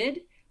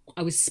landed.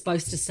 I was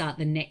supposed to start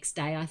the next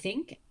day, I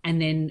think.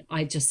 And then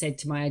I just said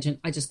to my agent,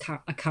 I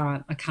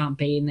can't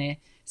be in there.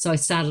 So I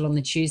started on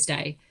the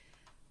Tuesday.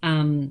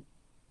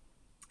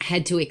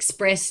 Had to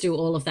express, do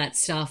all of that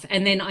stuff.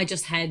 And then I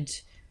just had,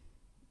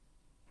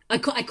 I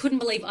couldn't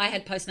believe I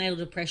had postnatal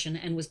depression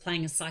and was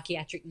playing a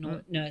psychiatric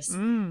nurse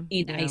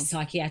in a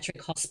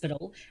psychiatric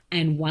hospital.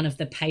 And one of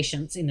the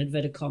patients, in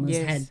inverted commas,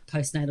 had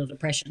postnatal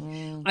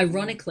depression.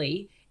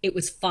 Ironically, it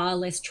was far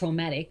less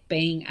traumatic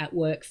being at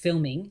work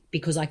filming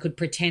because I could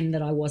pretend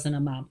that I wasn't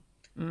a mum.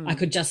 I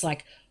could just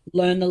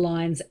learn the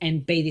lines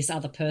and be this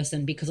other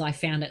person because I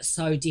found it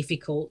so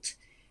difficult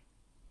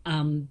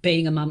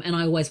being a mum, and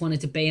I always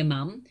wanted to be a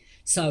mum.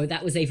 So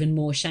that was even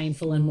more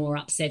shameful and more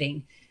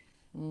upsetting.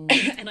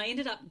 And I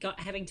ended up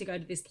having to go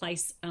to this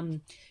place.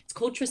 It's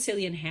called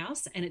Tresillian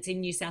House and it's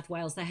in New South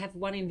Wales. They have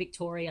one in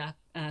Victoria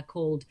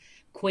called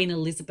Queen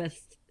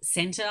Elizabeth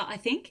Centre, I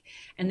think.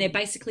 And they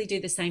basically do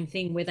the same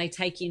thing where they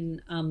take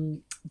in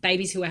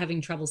babies who are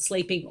having trouble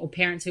sleeping or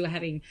parents who are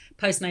having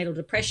postnatal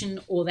depression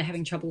or they're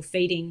having trouble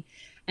feeding.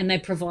 And they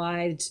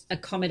provide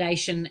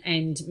accommodation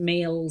and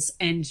meals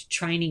and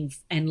training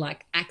and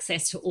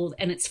access to all,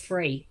 and it's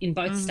free in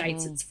both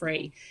states. It's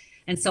free.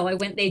 And so I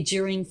went there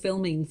during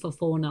filming for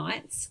 4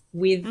 nights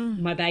with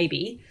my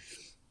baby.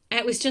 And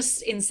it was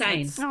just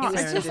insane.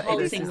 The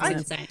whole thing was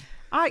insane.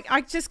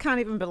 I just can't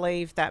even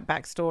believe that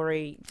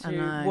backstory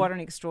to what an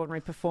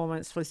extraordinary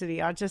performance,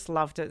 Felicity. I just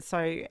loved it. So,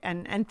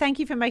 and thank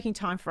you for making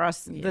time for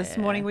us this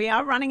morning. We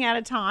are running out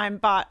of time,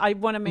 but I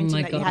want to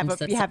mention that you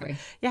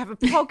have a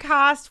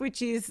podcast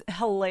which is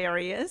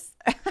hilarious.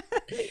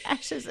 The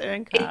Ashes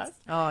Urncast.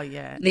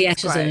 The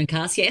Ashes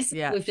Urncast, yes.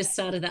 Yeah. We've just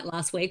started that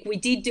last week. We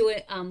did do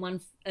it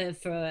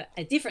for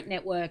a different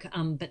network,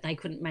 but they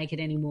couldn't make it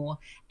anymore.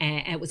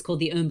 And it was called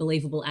the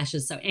Unbelievable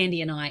Ashes. So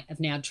Andy and I have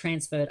now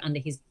transferred under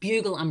his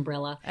Bugle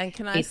umbrella. And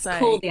can I say,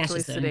 called the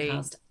Ashes Felicity,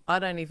 Urncast. I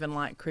don't even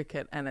like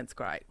cricket, and it's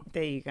great.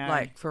 There you go.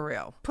 Like, for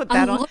real. Put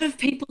that on. A lot of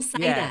people say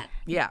that.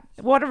 Yeah.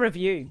 What a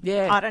review.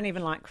 Yeah. I don't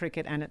even like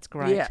cricket, and it's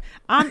great. Yeah.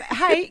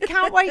 Hey,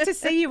 can't wait to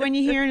see you when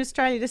you're here in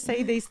Australia to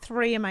see these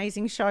 3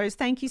 amazing shows.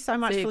 Thank you so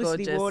much,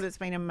 Felicity gorgeous. Ward. It's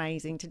been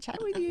amazing to chat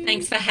with you.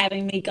 Thanks for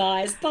having me,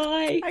 guys.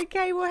 Bye.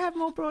 Okay, we'll have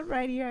more Broad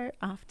Radio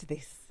after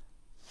this.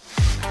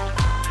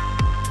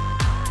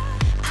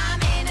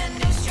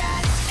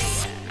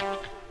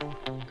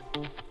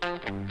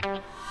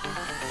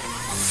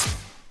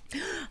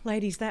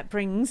 Ladies, that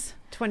brings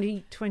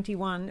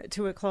 2021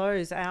 to a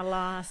close, our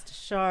last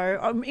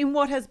show in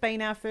what has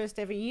been our first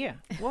ever year.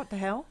 What the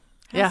hell?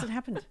 How's it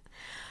happened?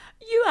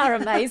 You are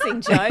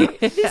amazing, Joe.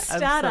 This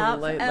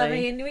startup, absolutely. I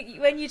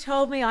mean, when you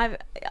told me,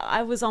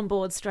 I was on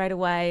board straight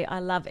away. I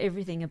love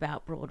everything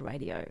about Broad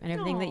Radio and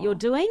everything that you're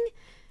doing.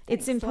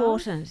 It's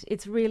important. Love.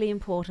 It's really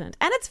important.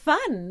 And it's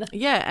fun.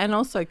 Yeah, and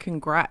also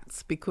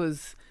congrats,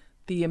 because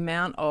the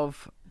amount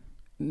of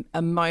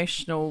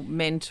emotional,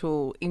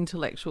 mental,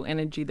 intellectual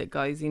energy that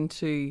goes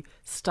into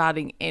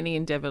starting any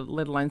endeavour,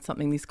 let alone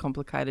something this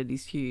complicated,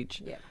 is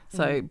huge. Yeah.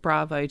 So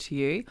bravo to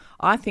you.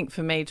 I think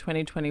for me,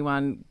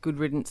 2021, good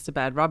riddance to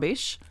bad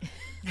rubbish,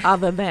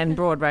 other than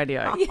Broad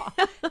Radio.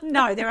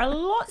 No, there are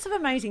lots of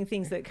amazing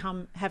things that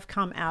have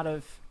come out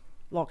of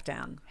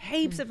lockdown.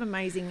 Heaps of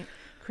amazing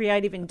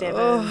creative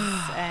endeavours.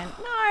 And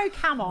no,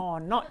 come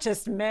on, not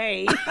just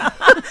me.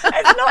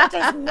 It's not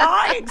just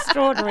my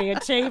extraordinary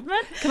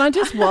achievement. Can I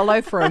just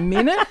wallow for a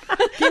minute?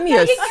 Give me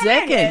a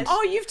second.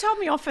 Oh, you've told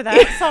me off for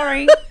that.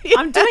 Sorry.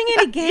 I'm doing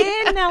it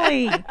again,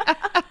 Nellie.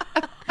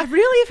 I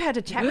really have had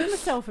a chat with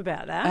myself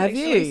about that. Have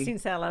actually, you?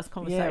 Since our last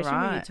conversation,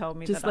 when you told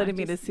me just that letting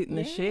me to sit in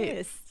the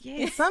shit.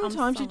 Yes.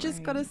 Sometimes you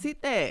just got to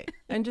sit there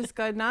and just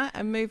go, nah,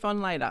 and move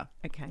on later.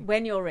 Okay.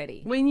 When you're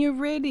ready. When you're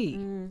ready.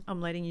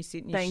 I'm letting you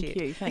sit in your Thank shit.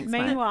 you. Thanks,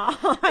 Meanwhile,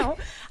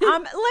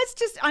 let's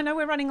just, I know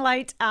we're running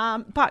late,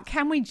 but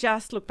can we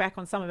just look back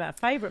on some of our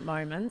favourite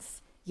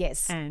moments?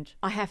 Yes. And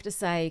I have to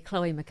say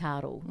Chloe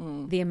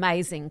McArdle, the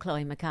amazing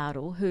Chloe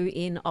McArdle, who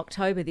in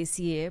October this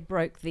year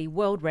broke the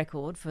world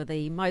record for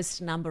the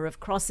most number of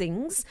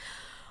crossings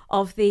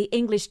of the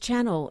English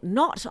Channel,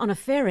 not on a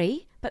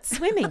ferry, but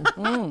swimming,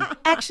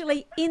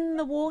 actually in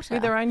the water.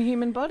 With her own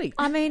human body.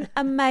 I mean,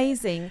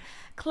 amazing.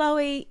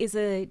 Chloe is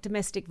a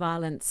domestic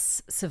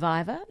violence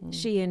survivor.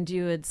 She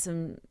endured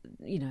some,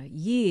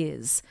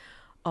 years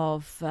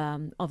of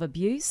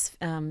abuse,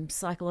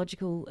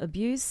 psychological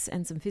abuse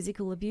and some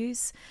physical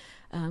abuse,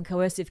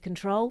 coercive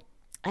control.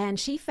 And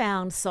she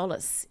found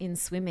solace in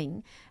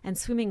swimming, and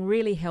swimming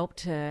really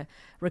helped her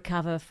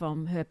recover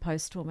from her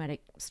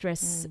post-traumatic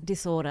stress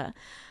disorder.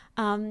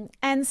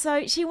 And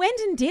so she went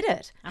and did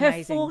it.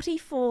 Amazing. Her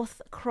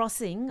 44th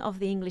crossing of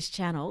the English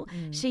Channel.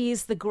 She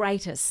is the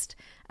greatest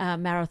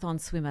marathon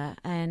swimmer,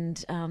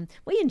 and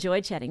we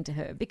enjoyed chatting to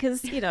her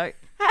because, you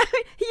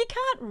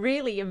can't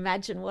really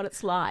imagine what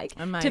it's like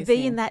to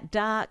be in that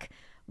dark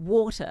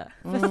water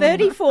for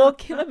 34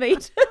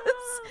 kilometres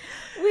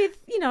with,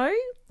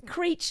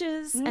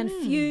 creatures and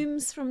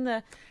fumes from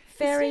the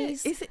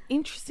ferries. Is it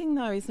interesting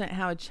though, isn't it,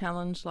 how a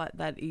challenge like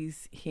that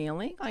is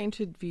healing? I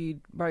interviewed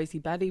Rosie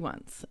Batty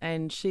once,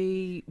 and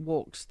she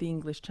walked the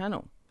English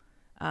Channel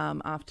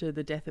after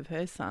the death of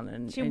her son.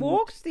 And she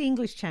walked the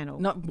English Channel?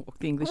 Not walked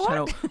the English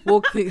Channel.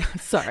 Walked the...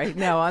 Sorry,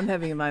 no, I'm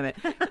having a moment.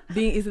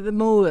 Is it the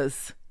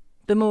Moors?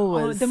 The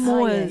Moors. Oh, the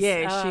Moors.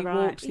 Yeah, she right.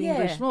 walked the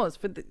English Moors.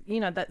 For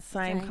that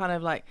same kind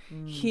of like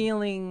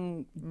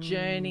healing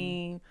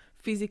journey,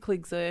 physical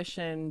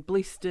exertion,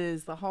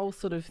 blisters, the whole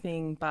sort of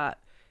thing, but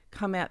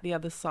come out the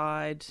other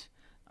side,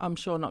 I'm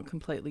sure not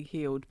completely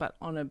healed, but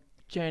on a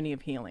journey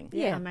of healing.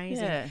 Yeah,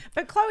 amazing. Yeah.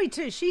 But Chloe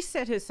too, she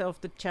set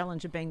herself the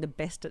challenge of being the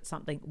best at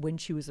something when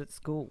she was at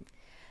school.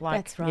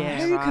 That's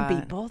right. Who could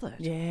be bothered?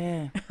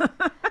 Yeah.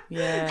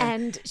 Yeah.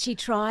 And she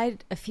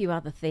tried a few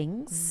other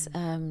things,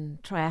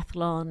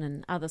 triathlon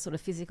and other sort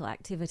of physical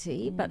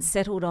activity, but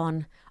settled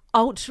on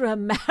ultra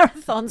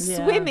marathon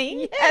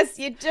swimming, as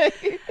you do.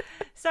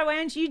 So,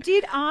 Ange, you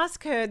did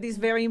ask her this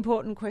very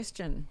important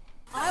question.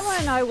 I want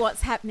to know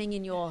what's happening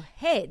in your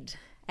head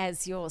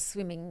as you're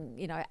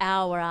swimming,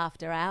 hour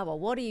after hour.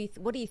 What are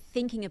you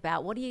thinking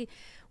about?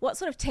 What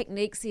sort of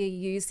techniques are you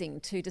using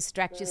to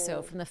distract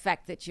yourself from the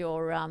fact that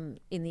you're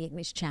in the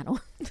English Channel?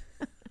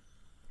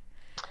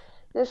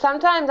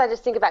 Sometimes I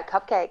just think about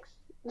cupcakes.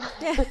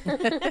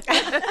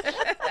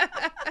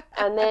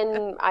 And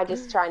then I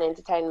just try and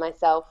entertain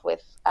myself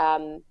with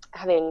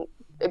having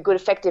a good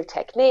effective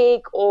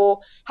technique, or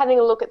having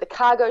a look at the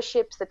cargo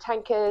ships, the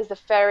tankers, the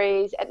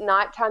ferries. At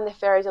night time, the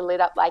ferries are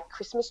lit up like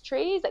Christmas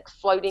trees, like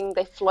floating,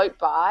 they float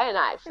by, and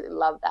I absolutely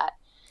love that.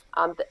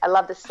 I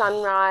love the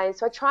sunrise.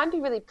 So I try and be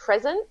really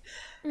present,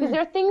 because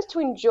there are things to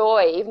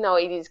enjoy, even though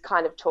it is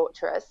kind of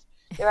torturous.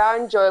 There are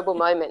enjoyable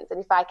moments, and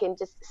if I can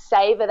just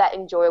savor that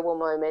enjoyable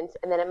moment,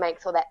 and then it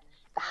makes all that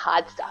the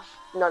hard stuff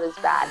not as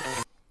bad.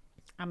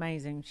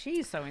 Amazing.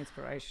 She's so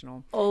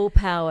inspirational. All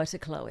power to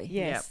Chloe.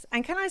 Yes.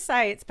 And can I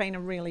say it's been a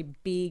really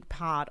big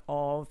part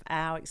of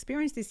our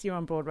experience this year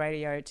on Broad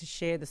Radio to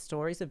share the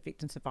stories of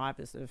victim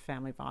survivors of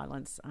family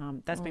violence.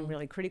 That's been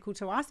really critical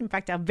to us. In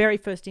fact, our very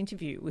first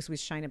interview was with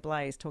Shayna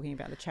Blaze, talking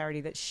about the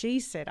charity that she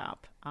set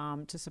up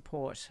to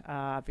support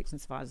victim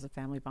survivors of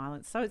family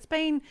violence. So it's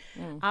been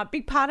a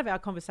big part of our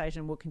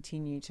conversation. We'll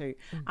continue to.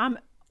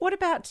 What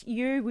about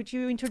you? Would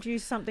you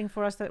introduce something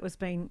for us that was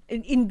been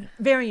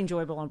very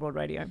enjoyable on Broad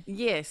Radio?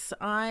 Yes, should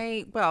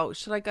I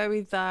go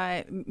with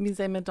Ms.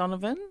 Emma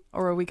Donovan,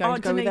 or are we going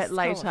to go Denise with that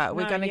later?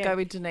 We're going to go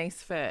with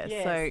Denise first.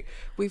 Yes. So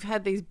we've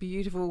had these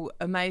beautiful,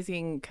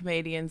 amazing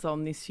comedians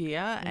on this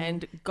year,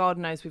 and God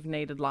knows we've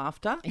needed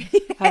laughter,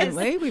 haven't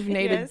we? We've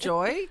needed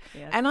joy.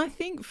 Yes. And I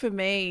think for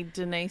me,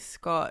 Denise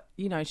Scott,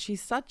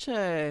 she's such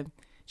an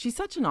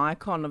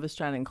icon of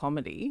Australian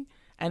comedy.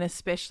 And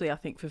especially, I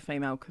think, for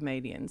female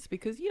comedians,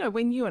 because,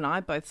 when you and I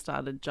both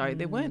started, Jo,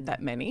 there weren't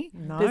that many.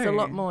 No. There's a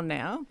lot more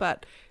now,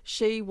 but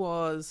she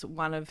was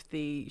one of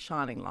the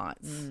shining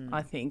lights,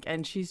 I think.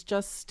 And she's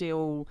just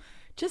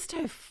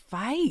her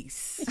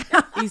face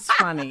is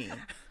funny.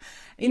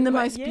 In the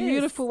most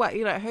beautiful way,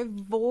 her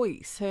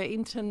voice, her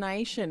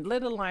intonation,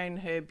 let alone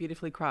her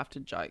beautifully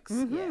crafted jokes.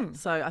 Mm-hmm.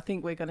 So I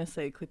think we're going to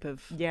see a clip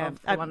of the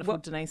wonderful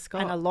Denise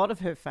Scott. And a lot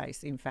of her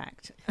face, in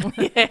fact.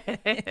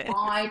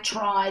 I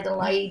try the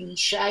lady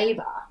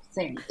shaver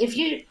thing. If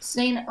you've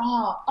seen it,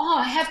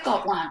 I have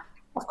got one.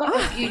 I've got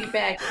a beauty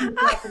bag.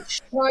 I can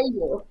show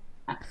you.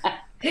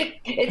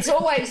 It's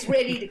always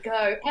ready to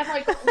go. Have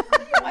I got one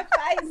on my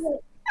face?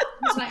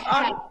 Yes, I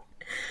have.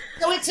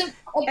 So it's a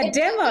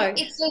demo.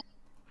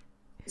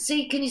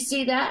 See, can you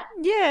see that?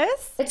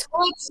 Yes. It's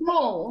quite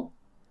small.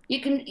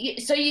 And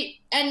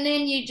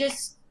then you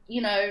just,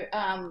 hear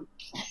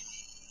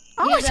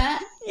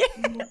that?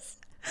 Yes.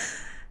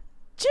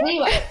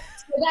 Anyway,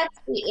 so that's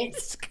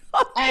it.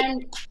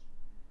 And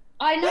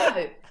I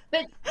know,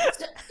 but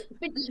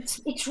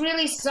it's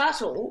really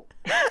subtle.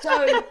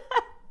 So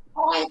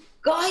I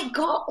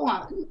got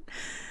one.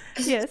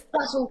 Because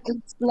subtle,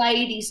 because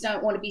ladies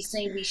don't want to be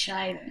seen to be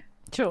shaving.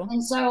 Sure.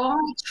 And so I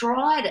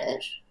tried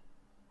it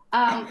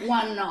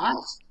one night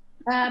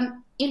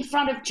in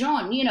front of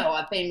John.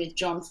 I've been with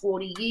John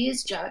 40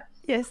 years, Jo.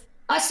 Yes.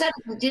 I sat at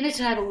the dinner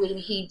table with him.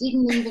 He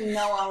didn't even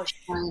know I was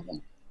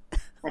shaving.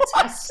 That's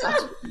how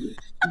subtle.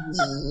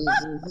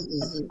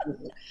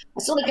 I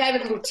sort of gave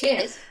it a little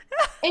test.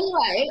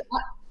 Anyway,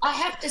 I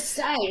have to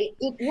say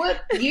it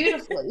worked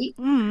beautifully.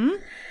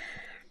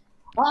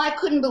 I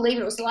couldn't believe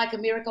it. It was like a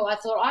miracle. I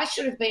thought I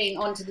should have been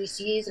onto this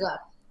years ago.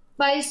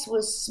 Face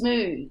was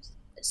smooth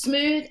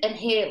and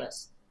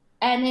hairless.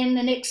 And then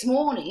the next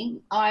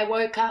morning, I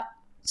woke up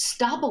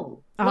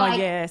stubble.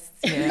 Yes.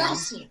 Yeah.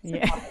 Massive.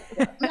 Yeah.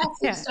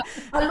 Massive stubble.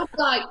 I looked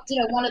like,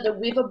 one of the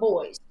river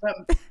boys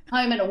from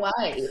Home and Away.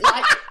 It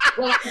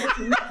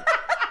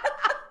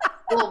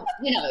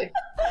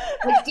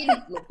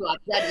didn't look like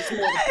that. Is more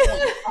the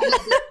point. I had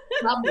the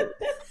stubble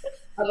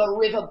of a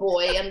river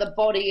boy and the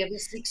body of a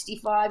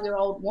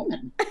 65-year-old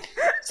woman.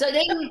 So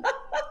then,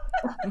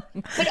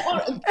 so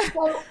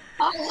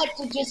I had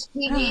to just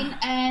give in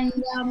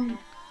and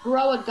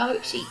grow a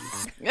goatee.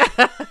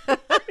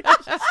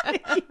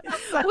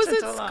 Was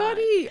it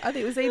Scotty? I think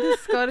it was either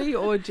Scotty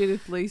or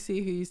Judith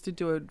Lucy who used to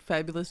do a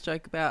fabulous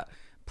joke about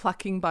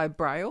plucking by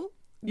braille.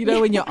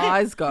 When your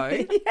eyes go,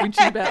 which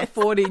is about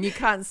 40 and you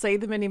can't see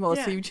them anymore,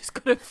 so you've just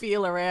got to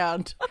feel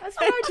around. That's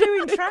what I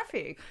do in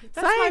traffic.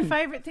 That's my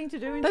favourite thing to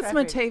do in traffic.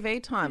 That's my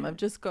TV time. I've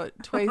just got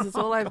tweezers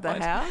all over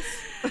the house.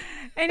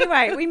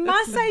 Anyway, we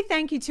must say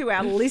thank you to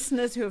our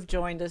listeners who have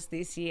joined us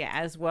this year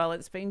as well.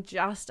 It's been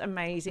just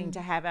amazing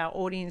to have our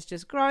audience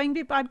just growing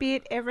bit by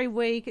bit every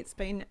week. It's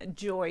been a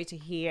joy to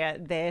hear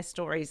their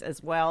stories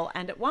as well.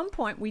 And at one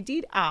point we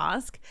did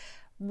ask,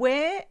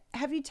 where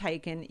have you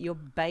taken your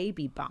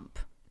baby bump?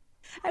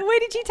 And where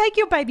did you take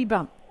your baby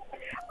bump?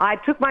 I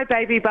took my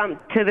baby bump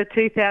to the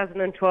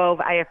 2012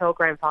 AFL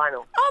Grand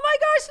Final. Oh my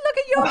gosh, look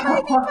at your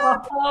baby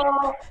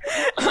bump.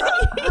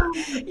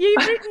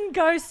 You've written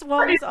Go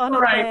Swans on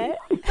it there.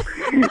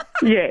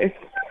 Yes.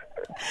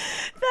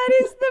 That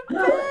is the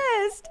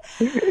best.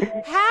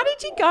 How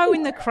did you go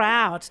in the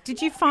crowd? Did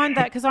you find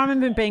that? Because I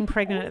remember being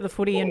pregnant at the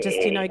footy and just,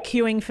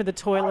 queuing for the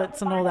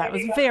toilets and all that.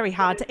 It was very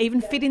hard to even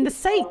fit in the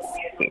seats.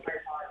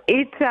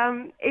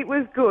 It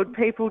was good.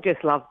 People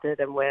just loved it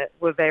and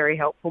were very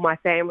helpful. My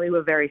family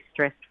were very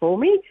stressed for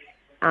me,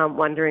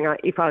 wondering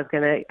if I was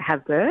going to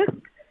have birth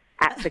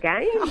at the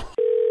game.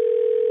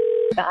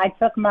 I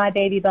took my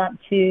baby bump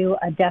to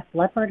a Def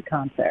Leppard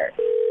concert.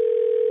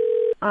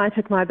 I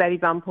took my baby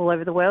bump all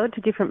over the world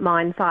to different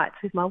mine sites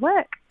with my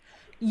work.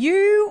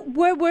 You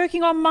were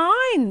working on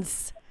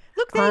mines.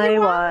 Look, there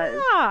you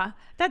are.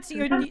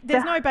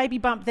 There's no baby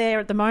bump there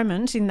at the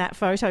moment in that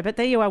photo, but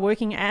there you are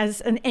working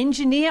as an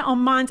engineer on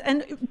mines.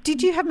 And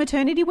did you have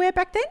maternity wear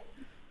back then?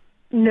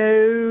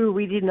 No,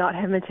 we did not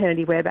have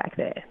maternity wear back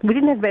there. We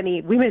didn't have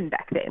any women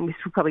back then, which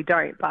we probably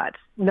don't, but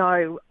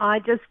no, I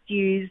just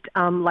used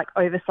like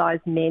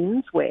oversized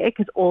men's wear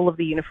because all of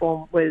the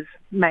uniform was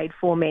made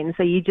for men.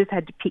 So you just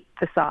had to pick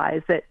the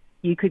size that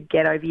you could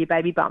get over your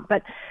baby bump.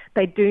 But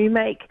they do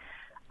make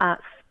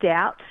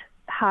stout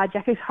hard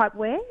jacket type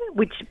wear,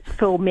 which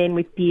for men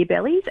with beer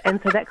bellies, and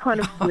so that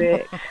kind of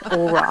worked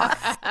all right.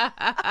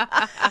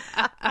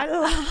 I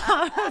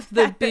love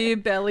the beer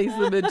bellies,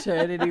 the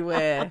maternity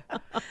wear.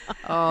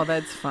 Oh,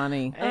 that's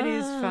funny. It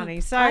is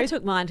funny. So I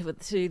took mine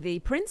to the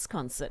Prince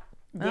concert.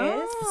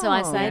 Yes. So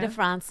I say to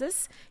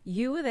Francis,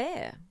 you were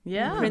there.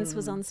 Yeah. Prince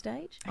was on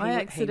stage. I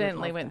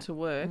accidentally went to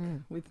work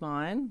with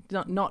mine,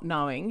 not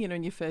knowing,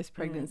 in your first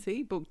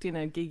pregnancy, booked in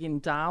a gig in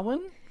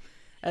Darwin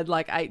at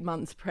like 8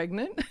 months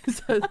pregnant.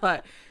 So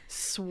like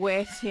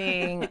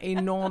sweating,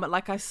 enormous,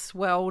 like I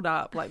swelled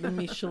up like the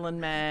Michelin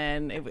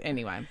Man.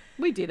 Anyway,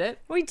 we did it.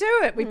 We do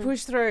it. We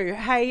push through.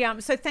 Hey,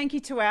 so thank you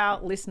to our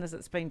listeners.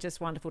 It's been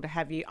just wonderful to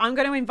have you. I'm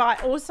going to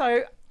invite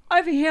also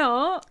over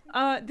here,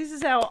 this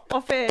is our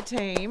off-air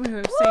team who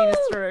have seen us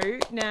through.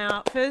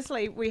 Now,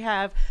 firstly, we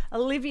have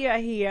Olivia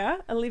here,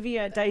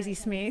 Olivia Daisy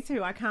Smith,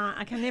 who I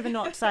can never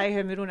not say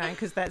her middle name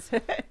because that's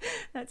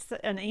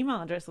an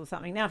email address or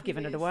something. Now I've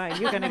given it away.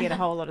 You're going to get a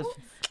whole lot of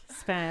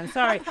spam.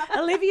 Sorry.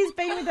 Olivia's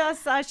been with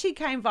us. She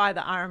came via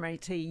the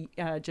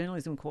RMIT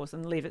journalism course,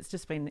 and Liv, it's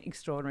just been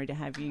extraordinary to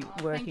have you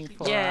working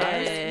for us.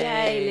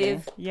 Yay,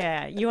 Liv.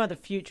 Yeah, you are the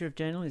future of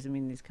journalism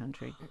in this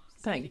country.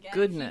 Thank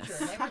goodness.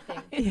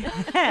 Yeah.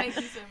 Thank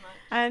you so much.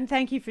 And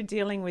thank you for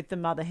dealing with the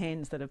mother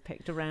hens that have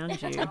pecked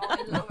around you.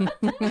 I love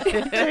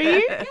it. Do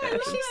you? Yeah,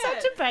 She's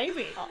such a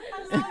baby.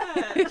 I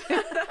love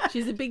it.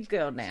 She's a big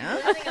girl now.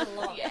 I think a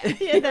lot.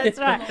 Yeah, that's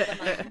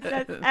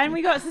right. And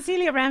we got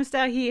Cecilia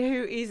Ramsdale here,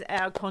 who is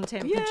our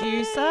content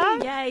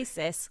producer. Yay,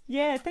 Cess.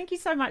 Yeah, thank you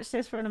so much,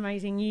 Cess, for an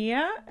amazing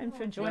year and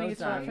for joining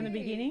us right from the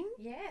beginning.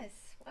 Yes.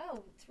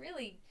 Well, it's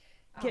really...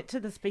 Get to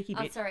the speaky bit.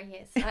 I'm sorry,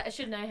 yes. I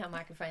should know how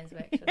microphones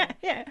work.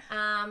 Yeah.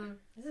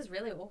 This is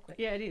really awkward.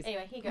 Yeah, it is.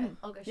 Anyway, here you go.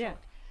 I'll go short.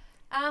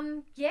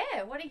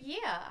 What a year.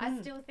 I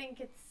still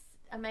think it's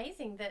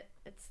amazing that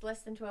it's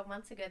less than 12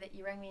 months ago that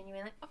you rang me and you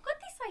were like, I've got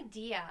this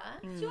idea.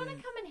 Do you want to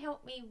come and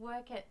help me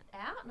work it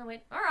out? And I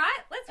went, all right,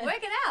 let's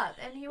work it out.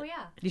 And here we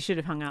are. You should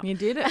have hung up. You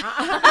did it.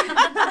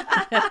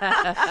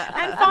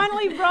 And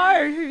finally,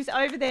 Ro, who's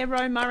over there,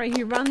 Ro Murray,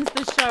 who runs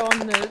the show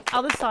on the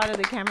other side of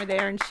the camera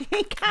there, and she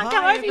can't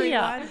come over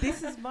here.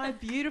 This is my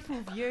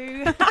beautiful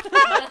view.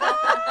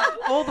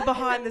 All the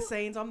behind the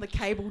scenes. I'm the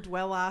cable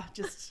dweller,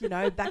 just,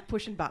 back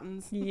pushing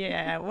buttons.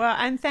 Yeah, well,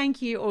 and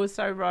thank you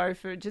also, Ro,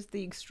 for just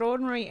the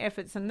extraordinary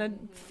efforts and the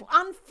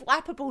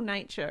unflappable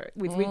nature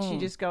with which you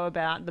just go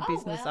about the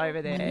business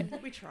over there.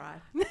 We try.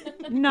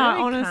 No,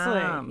 Very honestly.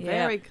 calm,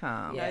 very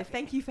calm. No,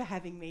 thank you for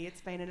having me.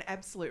 It's been an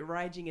absolute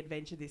raging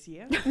adventure this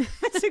year.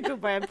 That's a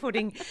good way of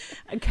putting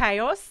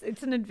chaos.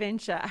 It's an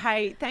adventure.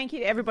 Hey, thank you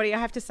to everybody. I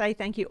have to say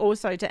thank you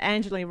also to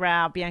Angela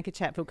Rao, Bianca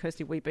Chatfield,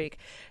 Kirsty Wiebeek,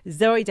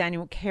 Zoe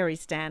Daniel, Kerry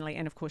Stanley,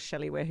 and of course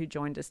Shelley Ware, who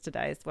joined us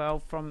today as well.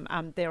 From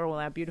they're all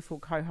our beautiful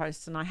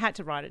co-hosts, and I had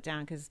to write it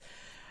down because,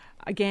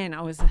 again,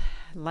 I was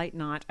late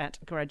night at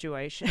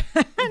graduation.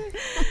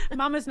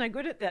 Mama's no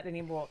good at that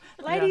anymore.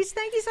 Ladies,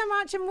 thank you so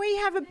much. And we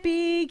have a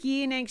big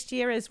year next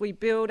year as we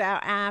build our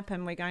app,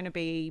 and we're going to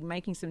be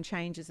making some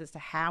changes as to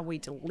how we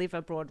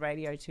deliver broad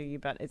radio to you,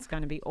 but it's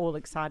going to be all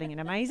exciting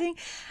and amazing.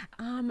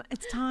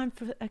 It's time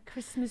for a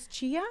Christmas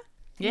cheer.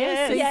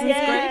 Yes,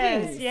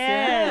 greetings.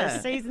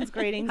 Yes, season's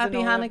greetings. Happy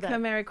and all of Hanukkah,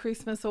 that. Merry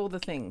Christmas, all the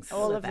things.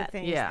 All of the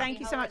things. Yeah.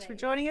 Thank you so much for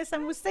joining us,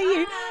 and we'll see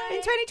you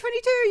in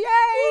 2022. Yay!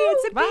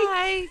 It's a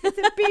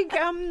big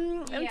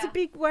it's a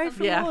big way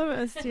from all of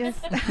us. Yes.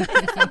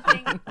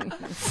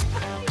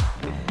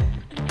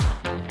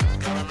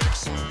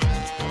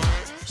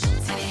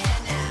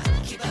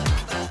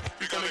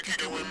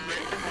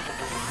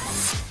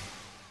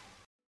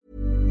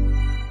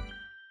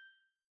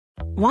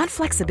 Want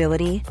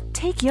flexibility?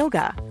 Take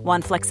yoga.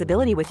 Want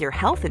flexibility with your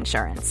health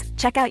insurance?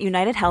 Check out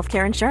United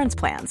Healthcare Insurance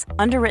Plans.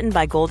 Underwritten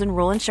by Golden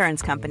Rule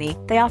Insurance Company,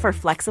 they offer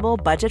flexible,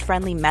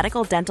 budget-friendly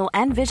medical, dental,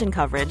 and vision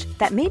coverage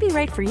that may be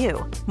right for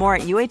you. More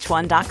at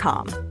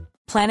uh1.com.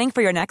 Planning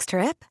for your next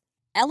trip?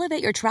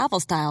 Elevate your travel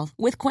style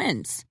with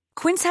Quince.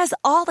 Quince has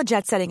all the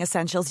jet-setting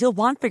essentials you'll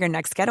want for your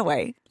next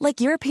getaway,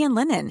 like European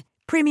linen,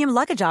 premium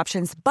luggage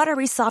options,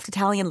 buttery soft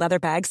Italian leather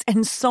bags,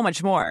 and so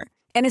much more.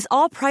 And is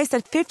all priced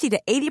at 50 to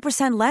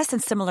 80% less than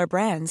similar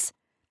brands.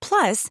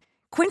 Plus,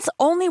 Quince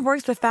only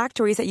works with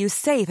factories that use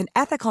safe and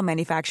ethical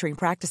manufacturing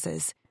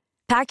practices.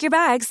 Pack your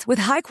bags with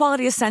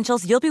high-quality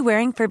essentials you'll be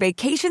wearing for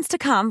vacations to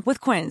come with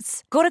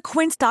Quince. Go to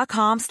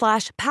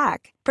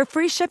quince.com/pack for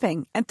free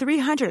shipping and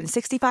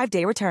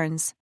 365-day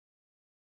returns.